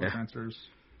it? All the transfers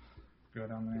go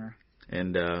down there.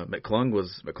 And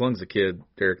McClung's a kid,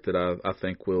 Derek, that I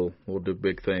think will do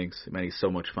big things. Man, he's so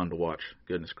much fun to watch.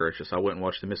 Goodness gracious. I went and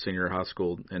watched him at senior high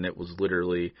school, and it was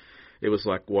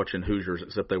like watching Hoosiers,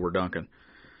 except they were dunking,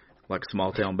 like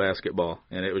small-town basketball.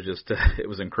 And it was just it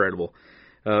was incredible.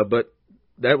 But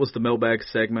that was the mailbag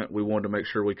segment. We wanted to make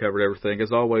sure we covered everything.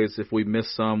 As always, if we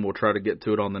miss some, we'll try to get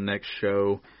to it on the next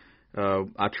show.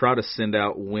 I try to send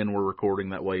out when we're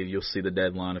recording. That way you'll see the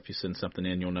deadline. If you send something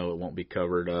in, you'll know it won't be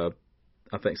covered.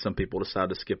 I think some people decide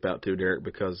to skip out too, Derek,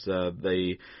 because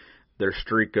their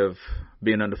streak of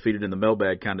being undefeated in the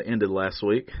mailbag kind of ended last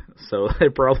week. So they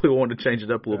probably want to change it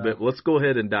up a little bit. But let's go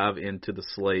ahead and dive into the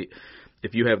slate.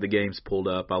 If you have the games pulled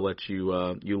up, I'll let you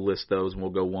list those, and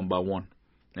we'll go one by one.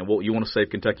 And you want to save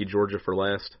Kentucky, Georgia for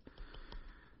last?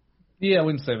 Yeah,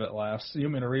 we can save it last. You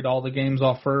want me to read all the games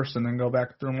off first and then go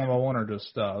back through them one by one, or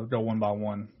just go one by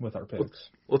one with our picks?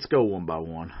 Let's go one by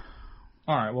one.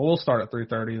 All right, well, we'll start at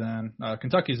 3:30 then.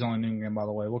 Kentucky's the only noon game, by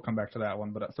the way. We'll come back to that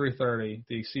one. But at 3:30,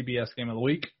 the CBS game of the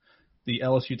week, the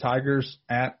LSU Tigers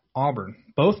at Auburn.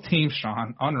 Both teams,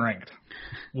 Sean, unranked.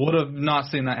 Would have not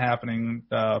seen that happening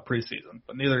preseason,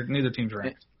 but neither team's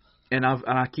ranked. And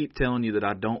I keep telling you that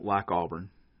I don't like Auburn.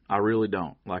 I really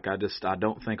don't. Like I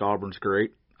don't think Auburn's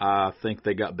great. I think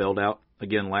they got bailed out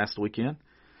again last weekend.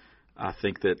 I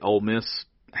think that Ole Miss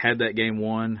had that game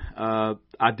won.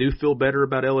 I do feel better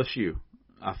about LSU.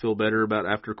 I feel better about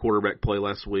after quarterback play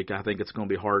last week. I think it's going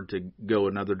to be hard to go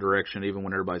another direction even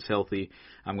when everybody's healthy.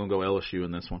 I'm going to go LSU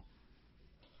in this one.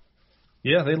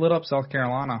 Yeah, they lit up South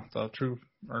Carolina. So true,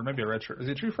 or maybe a redshirt. Is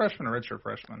he a true freshman or redshirt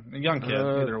freshman? A young kid,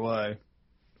 either way.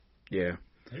 Yeah,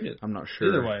 I'm not sure.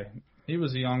 Either way, he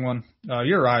was a young one.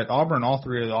 You're right. Auburn, all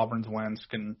three of Auburn's wins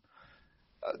can.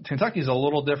 Kentucky's a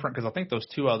little different because I think those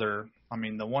two other,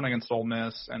 the one against Ole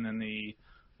Miss and then the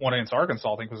one against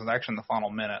Arkansas, I think, was actually in the final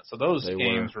minute. So those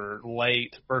games were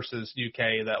late versus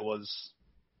UK. That was,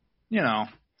 it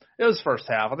was first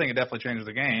half. I think it definitely changed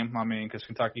the game. Because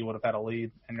Kentucky would have had a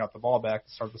lead and got the ball back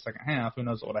to start the second half. Who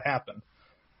knows what would have happened?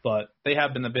 But they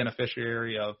have been the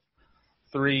beneficiary of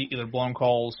 3 either blown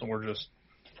calls or just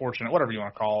fortunate, whatever you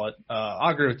want to call it.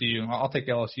 I agree with you. I'll take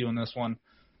LSU in this one.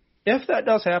 If that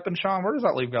does happen, Sean, where does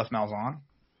that leave Gus Malzahn?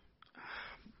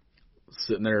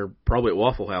 Sitting there probably at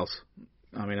Waffle House.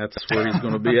 That's where he's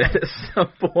going to be at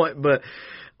some point. But,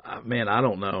 man, I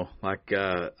don't know. I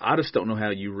just don't know how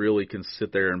you really can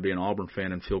sit there and be an Auburn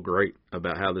fan and feel great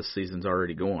about how this season's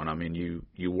already going.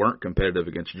 You weren't competitive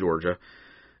against Georgia.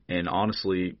 And,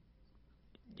 honestly,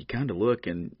 you kind of look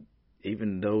and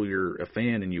even though you're a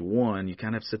fan and you won, you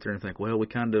kind of sit there and think, well, we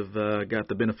kind of got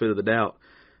the benefit of the doubt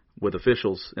with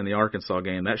officials in the Arkansas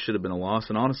game. That should have been a loss.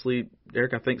 And honestly,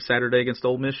 Derek, I think Saturday against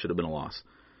Ole Miss should have been a loss.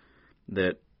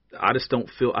 That I just don't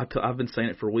feel – I've been saying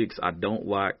it for weeks. I do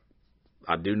not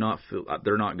feel –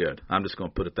 they're not good. I'm just going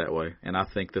to put it that way. And I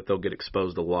think that they'll get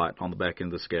exposed a lot on the back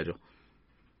end of the schedule.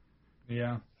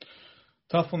 Yeah.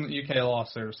 Tough one that UK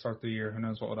lost there to start the year. Who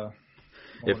knows what would have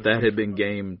 – If that had been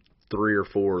game 3 or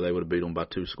 4, they would have beat them by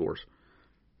 2 scores.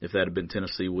 If that had been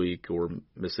Tennessee week or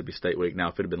Mississippi State week. Now,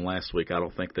 if it had been last week, I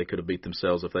don't think they could have beat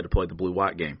themselves if they'd have played the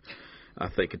blue-white game. I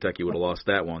think Kentucky would have lost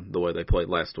that one the way they played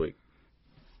last week.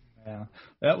 Yeah,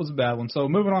 that was a bad one. So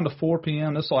moving on to 4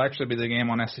 p.m., this will actually be the game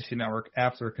on SEC Network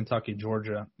after Kentucky,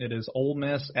 Georgia. It is Ole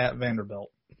Miss at Vanderbilt.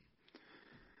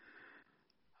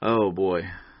 Oh, boy.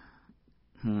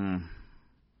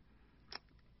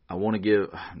 I want to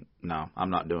give – no, I'm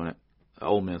not doing it.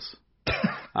 Ole Miss.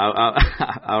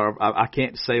 I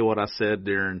can't say what I said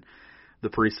during the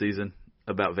preseason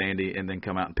about Vandy and then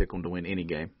come out and pick them to win any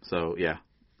game. So, yeah,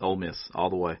 Ole Miss all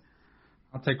the way.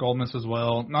 I'll take Ole Miss as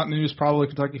well. Not news probably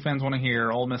Kentucky fans want to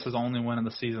hear. Ole Miss is only win of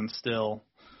the season still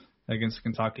against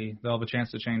Kentucky. They'll have a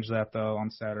chance to change that, though,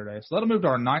 on Saturday. So that'll move to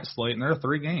our night slate, and there are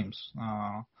 3 games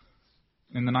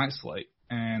in the night slate.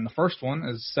 And the first one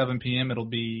is 7 p.m. It'll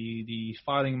be the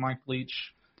Fighting Mike Leach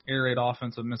Air Raid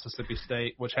offense of Mississippi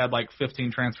State, which had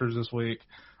 15 transfers this week,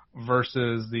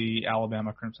 versus the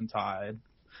Alabama Crimson Tide.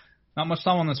 Not much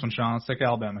time on this one, Sean. Let's take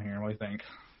Alabama here. What do you think?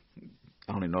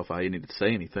 I don't even know if I need to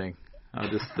say anything. I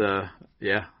just,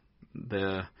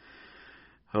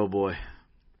 oh boy.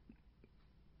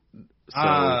 So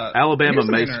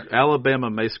Alabama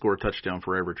may score a touchdown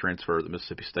for every transfer that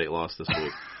Mississippi State lost this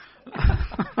week.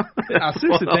 I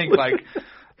seriously think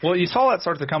well, you saw that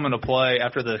start to come into play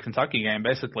after the Kentucky game.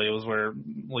 Basically, it was where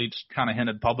Leach kind of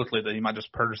hinted publicly that he might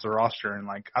just purge the roster, and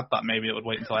I thought maybe it would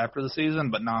wait until after the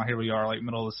season, but now here we are,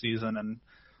 middle of the season, and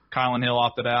Kylan Hill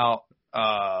opted out.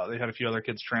 They had a few other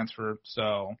kids transfer,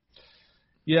 so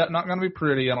yeah, not going to be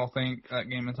pretty, I don't think, that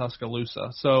game in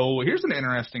Tuscaloosa. So here's an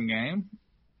interesting game.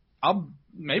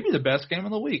 Maybe the best game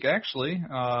of the week, actually.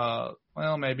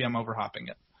 Well, maybe I'm overhyping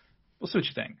it. We'll see what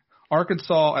you think.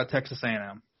 Arkansas at Texas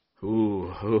A&M.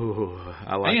 Ooh,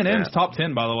 I like that. A&M's top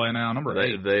 10, by the way, now, number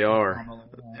 8. They are.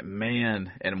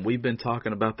 Man, and we've been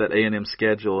talking about that A&M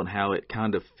schedule and how it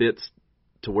kind of fits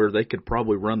to where they could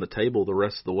probably run the table the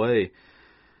rest of the way.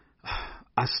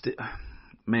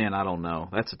 Man, I don't know.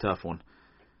 That's a tough one.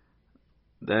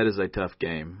 That is a tough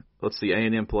game. Let's see,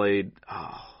 A&M played.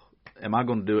 Am I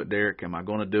going to do it, Derek? Am I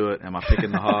going to do it? Am I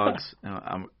picking the Hogs?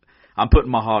 I'm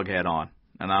putting my hog hat on,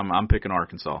 and I'm picking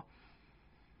Arkansas.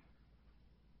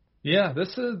 Yeah,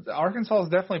 Arkansas is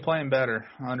definitely playing better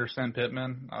under Sam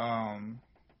Pittman. I'm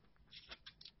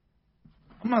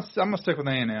gonna stick with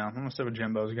A&M. I'm gonna stick with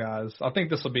Jimbo's guys. I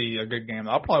think this will be a good game.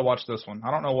 I'll probably watch this one.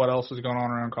 I don't know what else is going on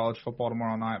around college football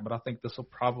tomorrow night, but I think this will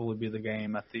probably be the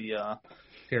game at the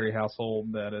Terry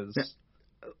household that is.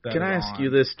 Can I ask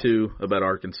you this too about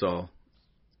Arkansas?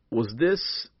 Was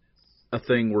this a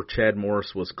thing where Chad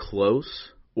Morris was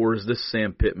close, or is this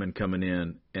Sam Pittman coming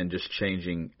in and just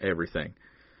changing everything?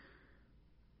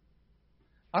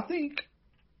 I think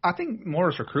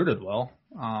Morris recruited well.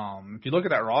 If you look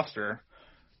at that roster,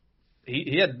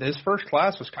 he had his first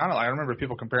class was kind of like, I remember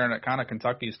people comparing it kind of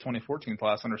Kentucky's 2014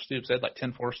 class under Stoops. They had like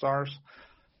 10 4-stars.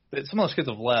 But some of those kids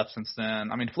have left since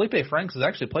then. I mean, Felipe Franks has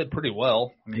actually played pretty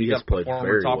well. I mean, he has played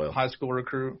very top well. High school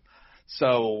recruit,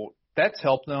 so that's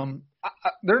helped them.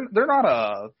 They're not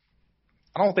a.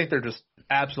 I don't think they're just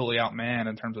absolutely outmanned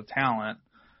in terms of talent,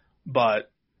 but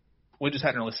we just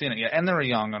hadn't really seen it yet. And they were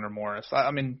young under Morris.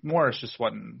 I mean, Morris just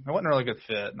wasn't a really good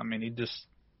fit. I mean,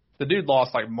 the dude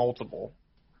lost like multiple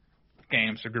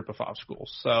games to Group of 5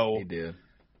 schools. So he did.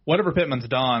 Whatever Pittman's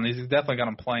done, he's definitely got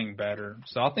him playing better.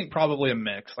 So I think probably a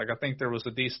mix. Like I think there was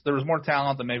more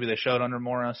talent than maybe they showed under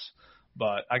Morris,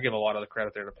 but I give a lot of the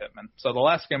credit there to Pittman. So the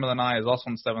last game of the night is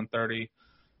also on 7:30.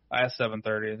 At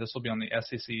 7:30, this will be on the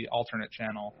SEC alternate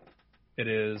channel. It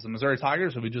is the Missouri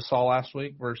Tigers, who we just saw last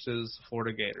week, versus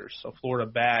Florida Gators. So Florida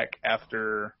back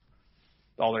after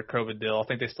all their COVID deal. I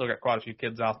think they still got quite a few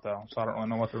kids out, though, so I don't really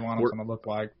know what their lineup's going to look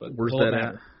like. But where's that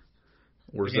at?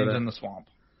 Where's that at? In the Swamp.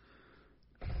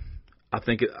 I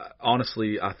think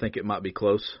it might be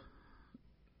close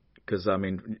because, I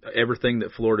mean, everything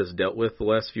that Florida's dealt with the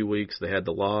last few weeks, they had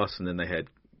the loss, and then they had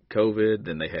COVID,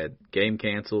 then they had game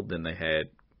canceled, then they had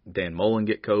Dan Mullen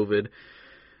get COVID.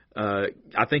 I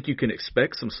think you can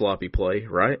expect some sloppy play,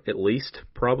 right? At least,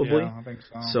 probably. Yeah, I think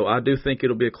so. So I do think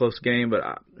it'll be a close game,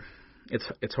 but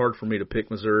it's hard for me to pick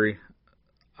Missouri.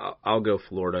 I'll go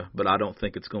Florida, but I don't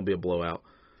think it's going to be a blowout.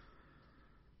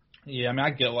 Yeah, I mean,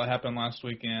 I get what happened last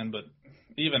weekend, but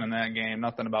even in that game,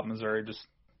 nothing about Missouri just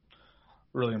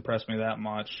really impressed me that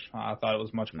much. I thought it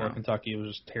was much more Kentucky. It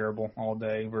was just terrible all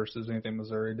day versus anything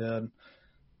Missouri did.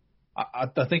 I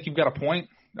think you've got a point.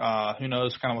 Who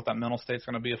knows kind of what that mental state's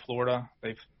going to be of Florida.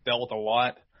 They've dealt with a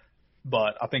lot,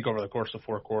 but I think over the course of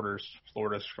 4 quarters,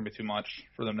 Florida's going to be too much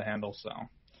for them to handle. So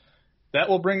that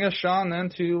will bring us, Sean, then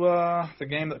to the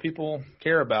game that people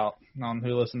care about on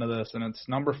who listen to this, and it's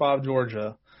number 5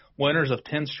 Georgia. Winners of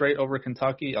 10 straight over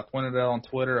Kentucky. I pointed it out on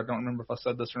Twitter. I don't remember if I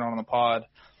said this or not on the pod.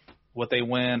 What they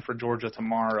win for Georgia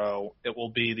tomorrow, it will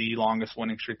be the longest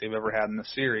winning streak they've ever had in the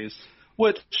series,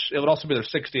 which it would also be their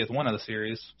 60th win of the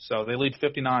series. So they lead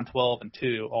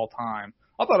 59-12-2 all time.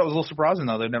 I thought it was a little surprising,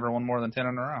 though. They've never won more than 10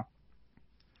 in a row.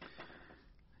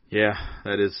 Yeah,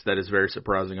 that is very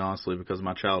surprising, honestly, because of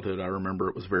my childhood. I remember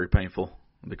it was very painful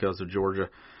because of Georgia,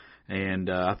 and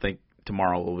I think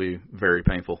tomorrow will be very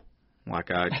painful.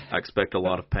 Like I expect a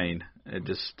lot of pain. It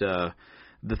just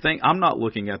the thing, I'm not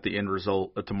looking at the end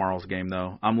result of tomorrow's game,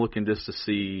 though. I'm looking just to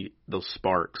see those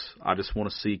sparks. I just want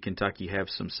to see Kentucky have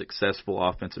some successful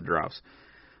offensive drives.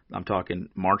 I'm talking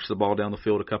march the ball down the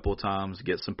field a couple of times,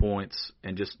 get some points,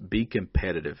 and just be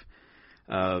competitive.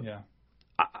 I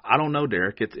don't know,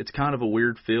 Derek. It's kind of a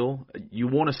weird feel. You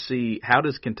want to see, how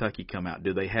does Kentucky come out?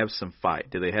 Do they have some fight?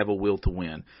 Do they have a will to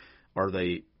win? Are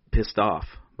they pissed off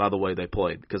by the way they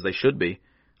played? Because they should be,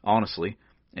 honestly.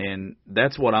 And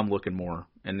that's what I'm looking more.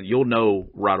 And you'll know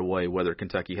right away whether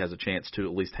Kentucky has a chance to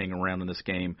at least hang around in this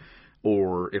game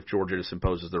or if Georgia just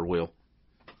imposes their will.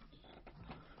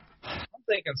 I'm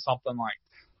thinking something like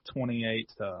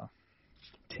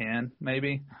 28-10,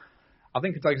 maybe. I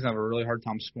think Kentucky's going to have a really hard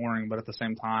time scoring, but at the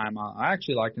same time, I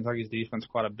actually like Kentucky's defense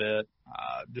quite a bit.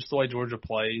 Just the way Georgia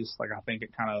plays, I think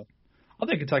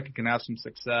Kentucky can have some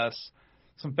success.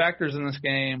 Some factors in this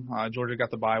game, Georgia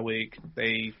got the bye week.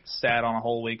 They sat on a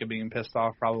whole week of being pissed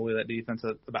off, probably, that defense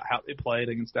about how they played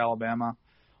against Alabama,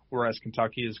 whereas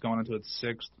Kentucky is going into its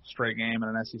 6th straight game in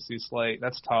an SEC slate.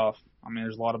 That's tough. I mean,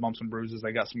 there's a lot of bumps and bruises.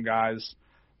 They got some guys.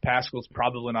 Pascal's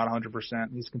probably not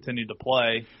 100%. He's continued to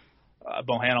play.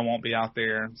 Bohanna won't be out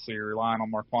there, so you're relying on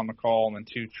Marquand McCall and then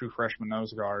 2 true freshman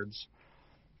nose guards.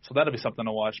 So that'll be something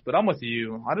to watch. But I'm with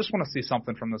you. I just want to see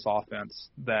something from this offense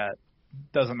that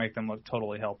doesn't make them look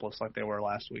totally helpless like they were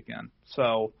last weekend.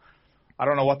 So I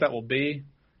don't know what that will be.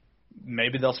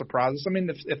 Maybe they'll surprise us. I mean,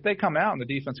 if they come out and the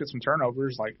defense gets some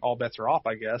turnovers, all bets are off,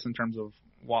 I guess, in terms of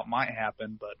what might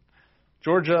happen. But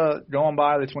Georgia, going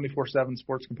by the 24/7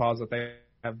 Sports Composite, they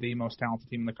have the most talented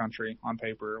team in the country on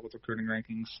paper with recruiting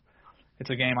rankings. It's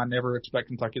a game I never expect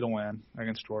Kentucky to win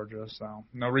against Georgia, so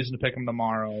no reason to pick them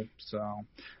tomorrow. So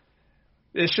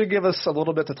it should give us a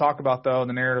little bit to talk about, though.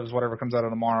 The narratives, whatever comes out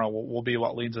of tomorrow, will be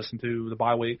what leads us into the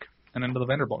bye week and into the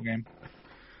Vanderbilt game.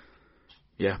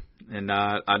 Yeah, and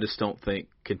I just don't think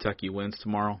Kentucky wins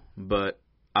tomorrow, but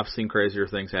I've seen crazier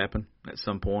things happen at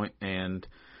some point, and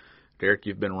Derek,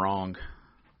 you've been wrong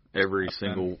every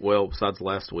single, well, besides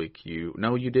last week. You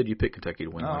picked Kentucky to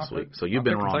win last week, so you've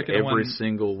been wrong every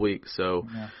single week. So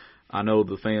yeah. I know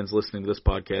the fans listening to this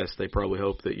podcast, they probably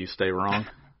hope that you stay wrong,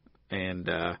 and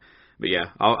But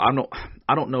yeah, I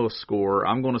don't know a score.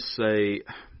 I'm going to say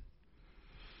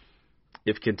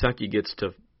if Kentucky gets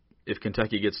to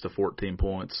 14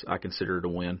 points, I consider it a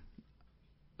win,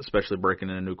 especially breaking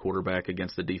in a new quarterback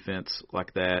against the defense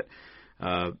like that.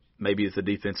 Maybe if the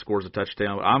defense scores a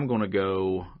touchdown, I'm going to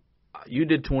go. You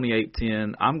did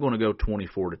 28-10. I'm going to go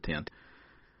 24-10.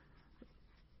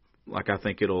 Like I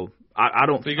think it'll. I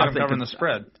don't. So you got them covering the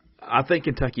spread. I think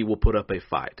Kentucky will put up a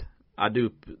fight. I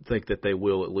do think that they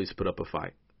will at least put up a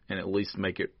fight and at least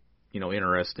make it,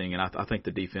 interesting. And I think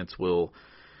the defense will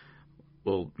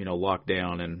lock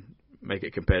down and make it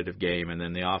a competitive game. And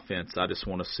then the offense, I just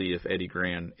want to see if Eddie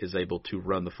Gran is able to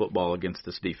run the football against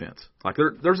this defense. Like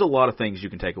there's a lot of things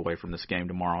you can take away from this game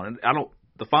tomorrow. And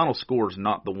the final score is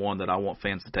not the one that I want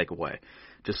fans to take away.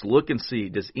 Just look and see,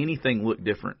 does anything look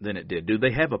different than it did? Do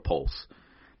they have a pulse?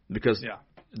 Because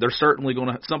they're certainly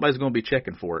somebody's going to be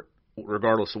checking for it,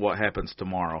 regardless of what happens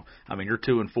tomorrow. I mean, you're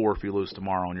 2-4 if you lose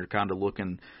tomorrow, and you're kind of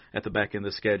looking at the back end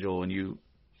of the schedule, and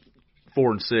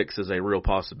 4-6 is a real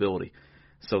possibility.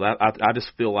 So that I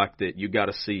just feel like that you got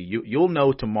to see. You'll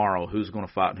know tomorrow who's going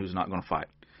to fight and who's not going to fight,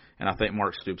 and I think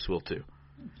Mark Stoops will too.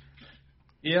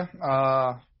 Yeah,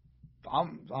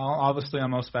 I'm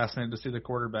most fascinated to see the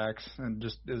quarterbacks and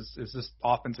just is this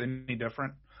offense any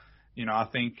different? I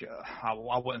think I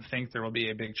wouldn't think there will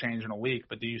be a big change in a week,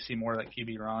 but do you see more of that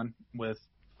QB run with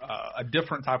a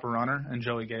different type of runner in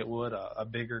Joey Gatewood, a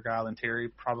bigger guy than Terry,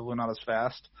 probably not as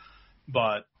fast,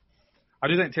 but I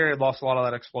do think Terry had lost a lot of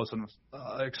that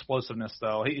explosiveness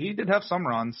though. He did have some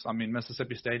runs. I mean,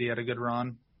 Mississippi State, he had a good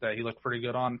run that he looked pretty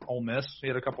good on. Ole Miss, he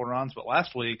had a couple of runs, but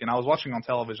last week, and I was watching on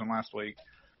television last week,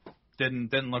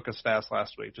 didn't look as fast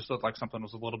last week. Just looked like something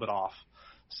was a little bit off.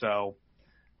 So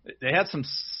they had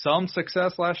some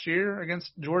success last year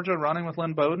against Georgia running with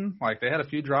Lynn Bowden. Like they had a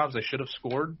few drives they should have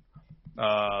scored.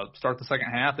 Start the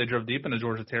second half, they drove deep into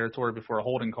Georgia territory before a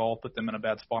holding call put them in a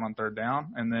bad spot on third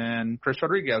down, and then Chris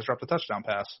Rodriguez dropped a touchdown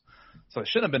pass. So it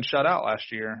shouldn't have been shut out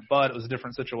last year, but it was a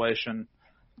different situation.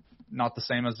 Not the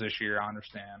same as this year, I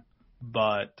understand.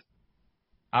 But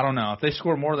I don't know. If they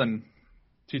score more than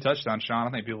 2 touchdowns, Sean,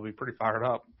 I think people will be pretty fired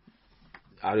up.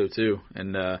 I do too.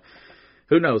 And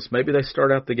who knows? Maybe they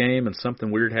start out the game and something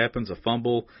weird happens, a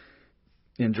fumble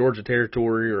in Georgia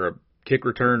territory or a kick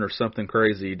return or something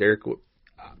crazy. Derek,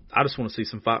 I just want to see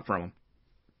some fight from them.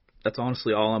 That's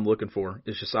honestly all I'm looking for.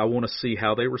 It's just I want to see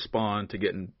how they respond to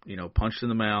getting, punched in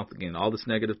the mouth, again, all this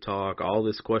negative talk, all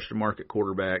this question mark at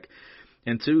quarterback.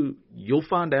 And 2, you'll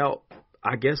find out,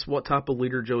 I guess, what type of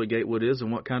leader Joey Gatewood is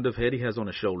and what kind of head he has on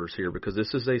his shoulders here, because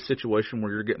this is a situation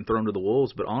where you're getting thrown to the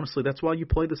wolves. But honestly, that's why you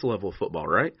play this level of football,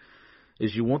 right?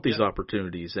 Is you want these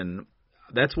opportunities. And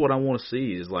that's what I want to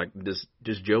see is, like, does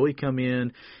Joey come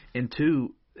in? And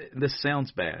 2, this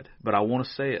sounds bad, but I want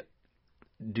to say it.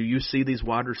 Do you see these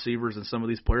wide receivers and some of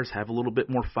these players have a little bit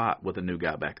more fight with a new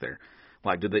guy back there?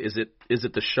 Like, is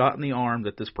it the shot in the arm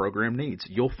that this program needs?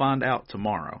 You'll find out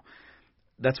tomorrow.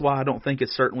 That's why I don't think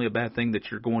it's certainly a bad thing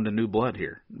that you're going to new blood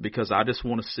here, because I just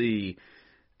want to see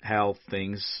how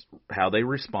they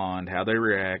respond, how they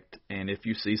react, and if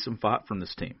you see some fight from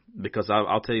this team. Because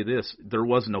I'll tell you this, there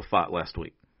was no fight last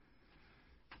week.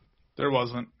 There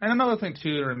wasn't. And another thing,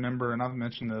 too, to remember, and I've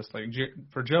mentioned this, like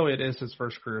for Joey, it is his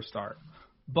first career start.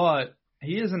 But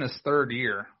he is in his 3rd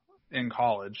year in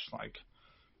college. Like,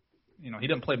 he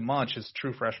didn't play much his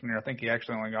true freshman year. I think he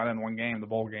actually only got in one game, the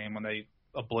bowl game, when they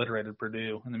obliterated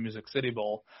Purdue in the Music City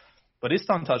Bowl. But he's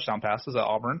thrown touchdown passes at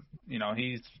Auburn.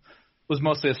 He was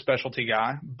mostly a specialty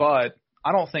guy. But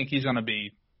I don't think he's going to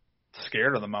be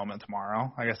scared of the moment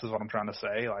tomorrow, I guess is what I'm trying to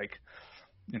say. Like,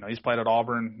 he's played at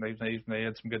Auburn. They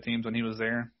had some good teams when he was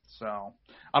there. So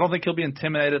I don't think he'll be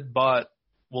intimidated, but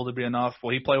will there be enough?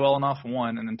 Will he play well enough,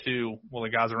 1? And then 2, will the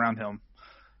guys around him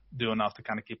do enough to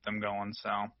kind of keep them going? So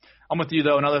I'm with you,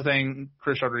 though. Another thing,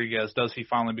 Chris Rodriguez, does he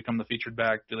finally become the featured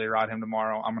back? Do they ride him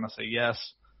tomorrow? I'm going to say yes.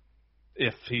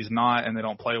 If he's not and they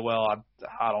don't play well,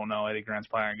 I don't know. Eddie Grant's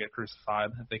probably going to get crucified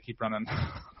if they keep running.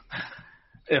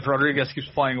 If Rodriguez keeps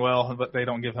playing well, but they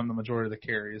don't give him the majority of the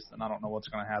carries, then I don't know what's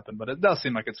going to happen. But it does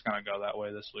seem like it's going to go that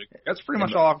way this week. That's pretty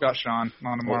much all I've got, Sean,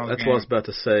 on tomorrow's That's game. what I was about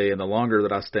to say. And the longer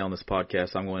that I stay on this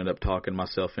podcast, I'm going to end up talking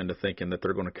myself into thinking that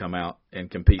they're going to come out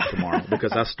and compete tomorrow.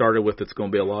 Because I started with it's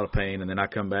going to be a lot of pain, and then I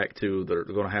come back to they're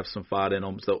going to have some fight in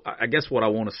them. So I guess what I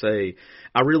want to say,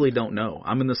 I really don't know.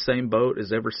 I'm in the same boat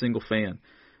as every single fan.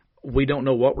 We don't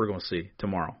know what we're going to see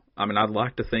tomorrow. I mean, I'd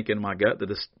like to think in my gut that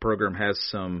this program has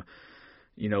some –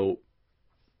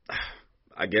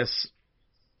 I guess,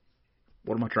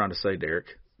 what am I trying to say, Derek?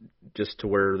 Just to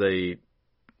where they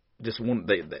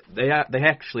they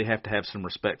actually have to have some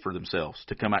respect for themselves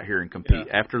to come out here and compete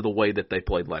after the way that they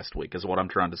played last week. Is what I'm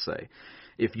trying to say.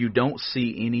 If you don't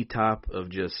see any type of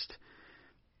just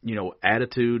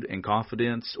attitude and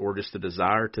confidence or just a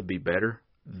desire to be better,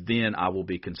 then I will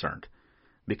be concerned,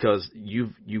 because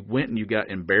you went and you got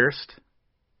embarrassed.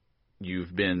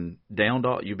 You've been down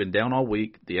all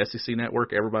week. The SEC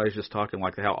Network, everybody's just talking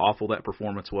like how awful that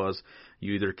performance was.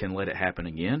 You either can let it happen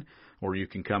again, or you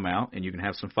can come out and you can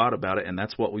have some fight about it. And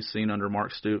that's what we've seen under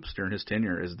Mark Stoops during his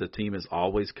tenure, is the team has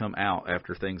always come out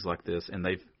after things like this, and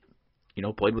they've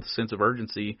played with a sense of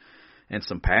urgency and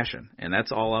some passion. And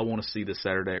that's all I want to see this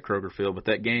Saturday at Kroger Field. But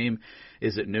that game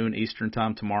is at noon Eastern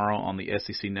time tomorrow on the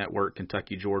SEC Network,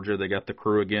 Kentucky, Georgia. They got the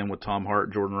crew again with Tom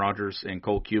Hart, Jordan Rogers, and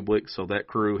Cole Kubelik. So that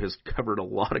crew has covered a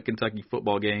lot of Kentucky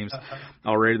football games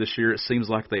already this year. It seems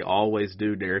like they always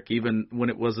do, Derek. Even when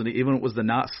it was the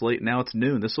night slate, now it's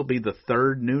noon. This will be the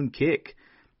third noon kick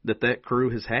that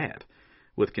crew has had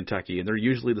with Kentucky, and they're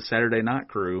usually the Saturday night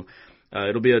crew.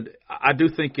 I do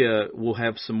think we'll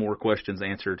have some more questions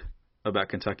answered about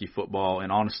Kentucky football,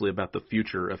 and honestly about the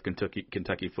future of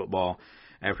Kentucky football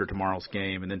after tomorrow's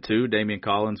game. And then, too, Damian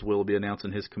Collins will be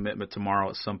announcing his commitment tomorrow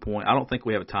at some point. I don't think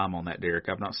we have a time on that, Derek.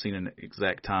 I've not seen an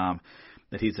exact time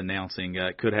that he's announcing.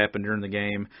 It could happen during the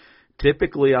game.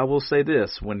 Typically, I will say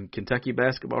this, when Kentucky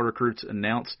basketball recruits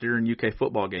announce during UK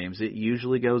football games, it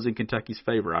usually goes in Kentucky's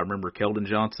favor. I remember Keldon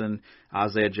Johnson,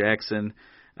 Isaiah Jackson.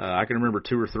 I can remember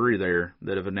 2 or 3 there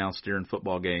that have announced during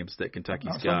football games that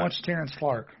Kentucky's got. Not so much Terrence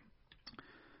Clark.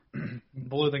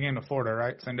 Blew the game to Florida,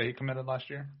 right? Same day he committed last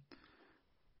year.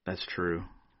 That's true.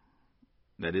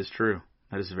 That is true.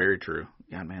 That is very true.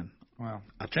 Yeah, man. Wow.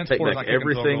 I take back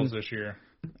everything this year.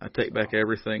 I take back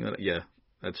everything.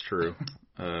 That's true.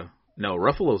 No,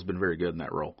 Ruffalo's been very good in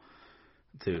that role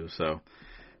too. So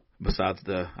besides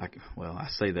I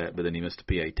say that, but then he missed a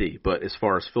PAT. But as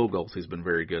far as field goals, he's been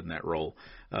very good in that role.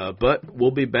 But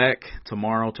we'll be back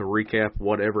tomorrow to recap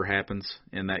whatever happens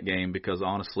in that game, because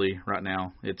honestly, right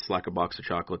now it's like a box of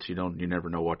chocolates. You never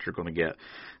know what you're going to get.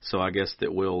 So I guess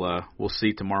that we'll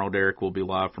see tomorrow. Derek will be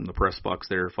live from the press box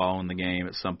there following the game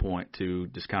at some point to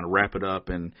just kind of wrap it up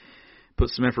and put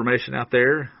some information out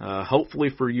there. Hopefully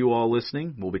for you all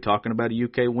listening, we'll be talking about a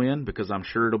UK win, because I'm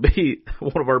sure it'll be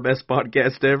one of our best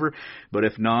podcasts ever. But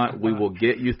if not, we will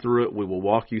get you through it. We will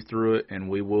walk you through it, and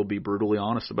we will be brutally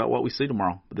honest about what we see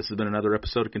tomorrow. But this has been another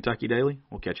episode of Kentucky Daily.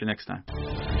 We'll catch you next time.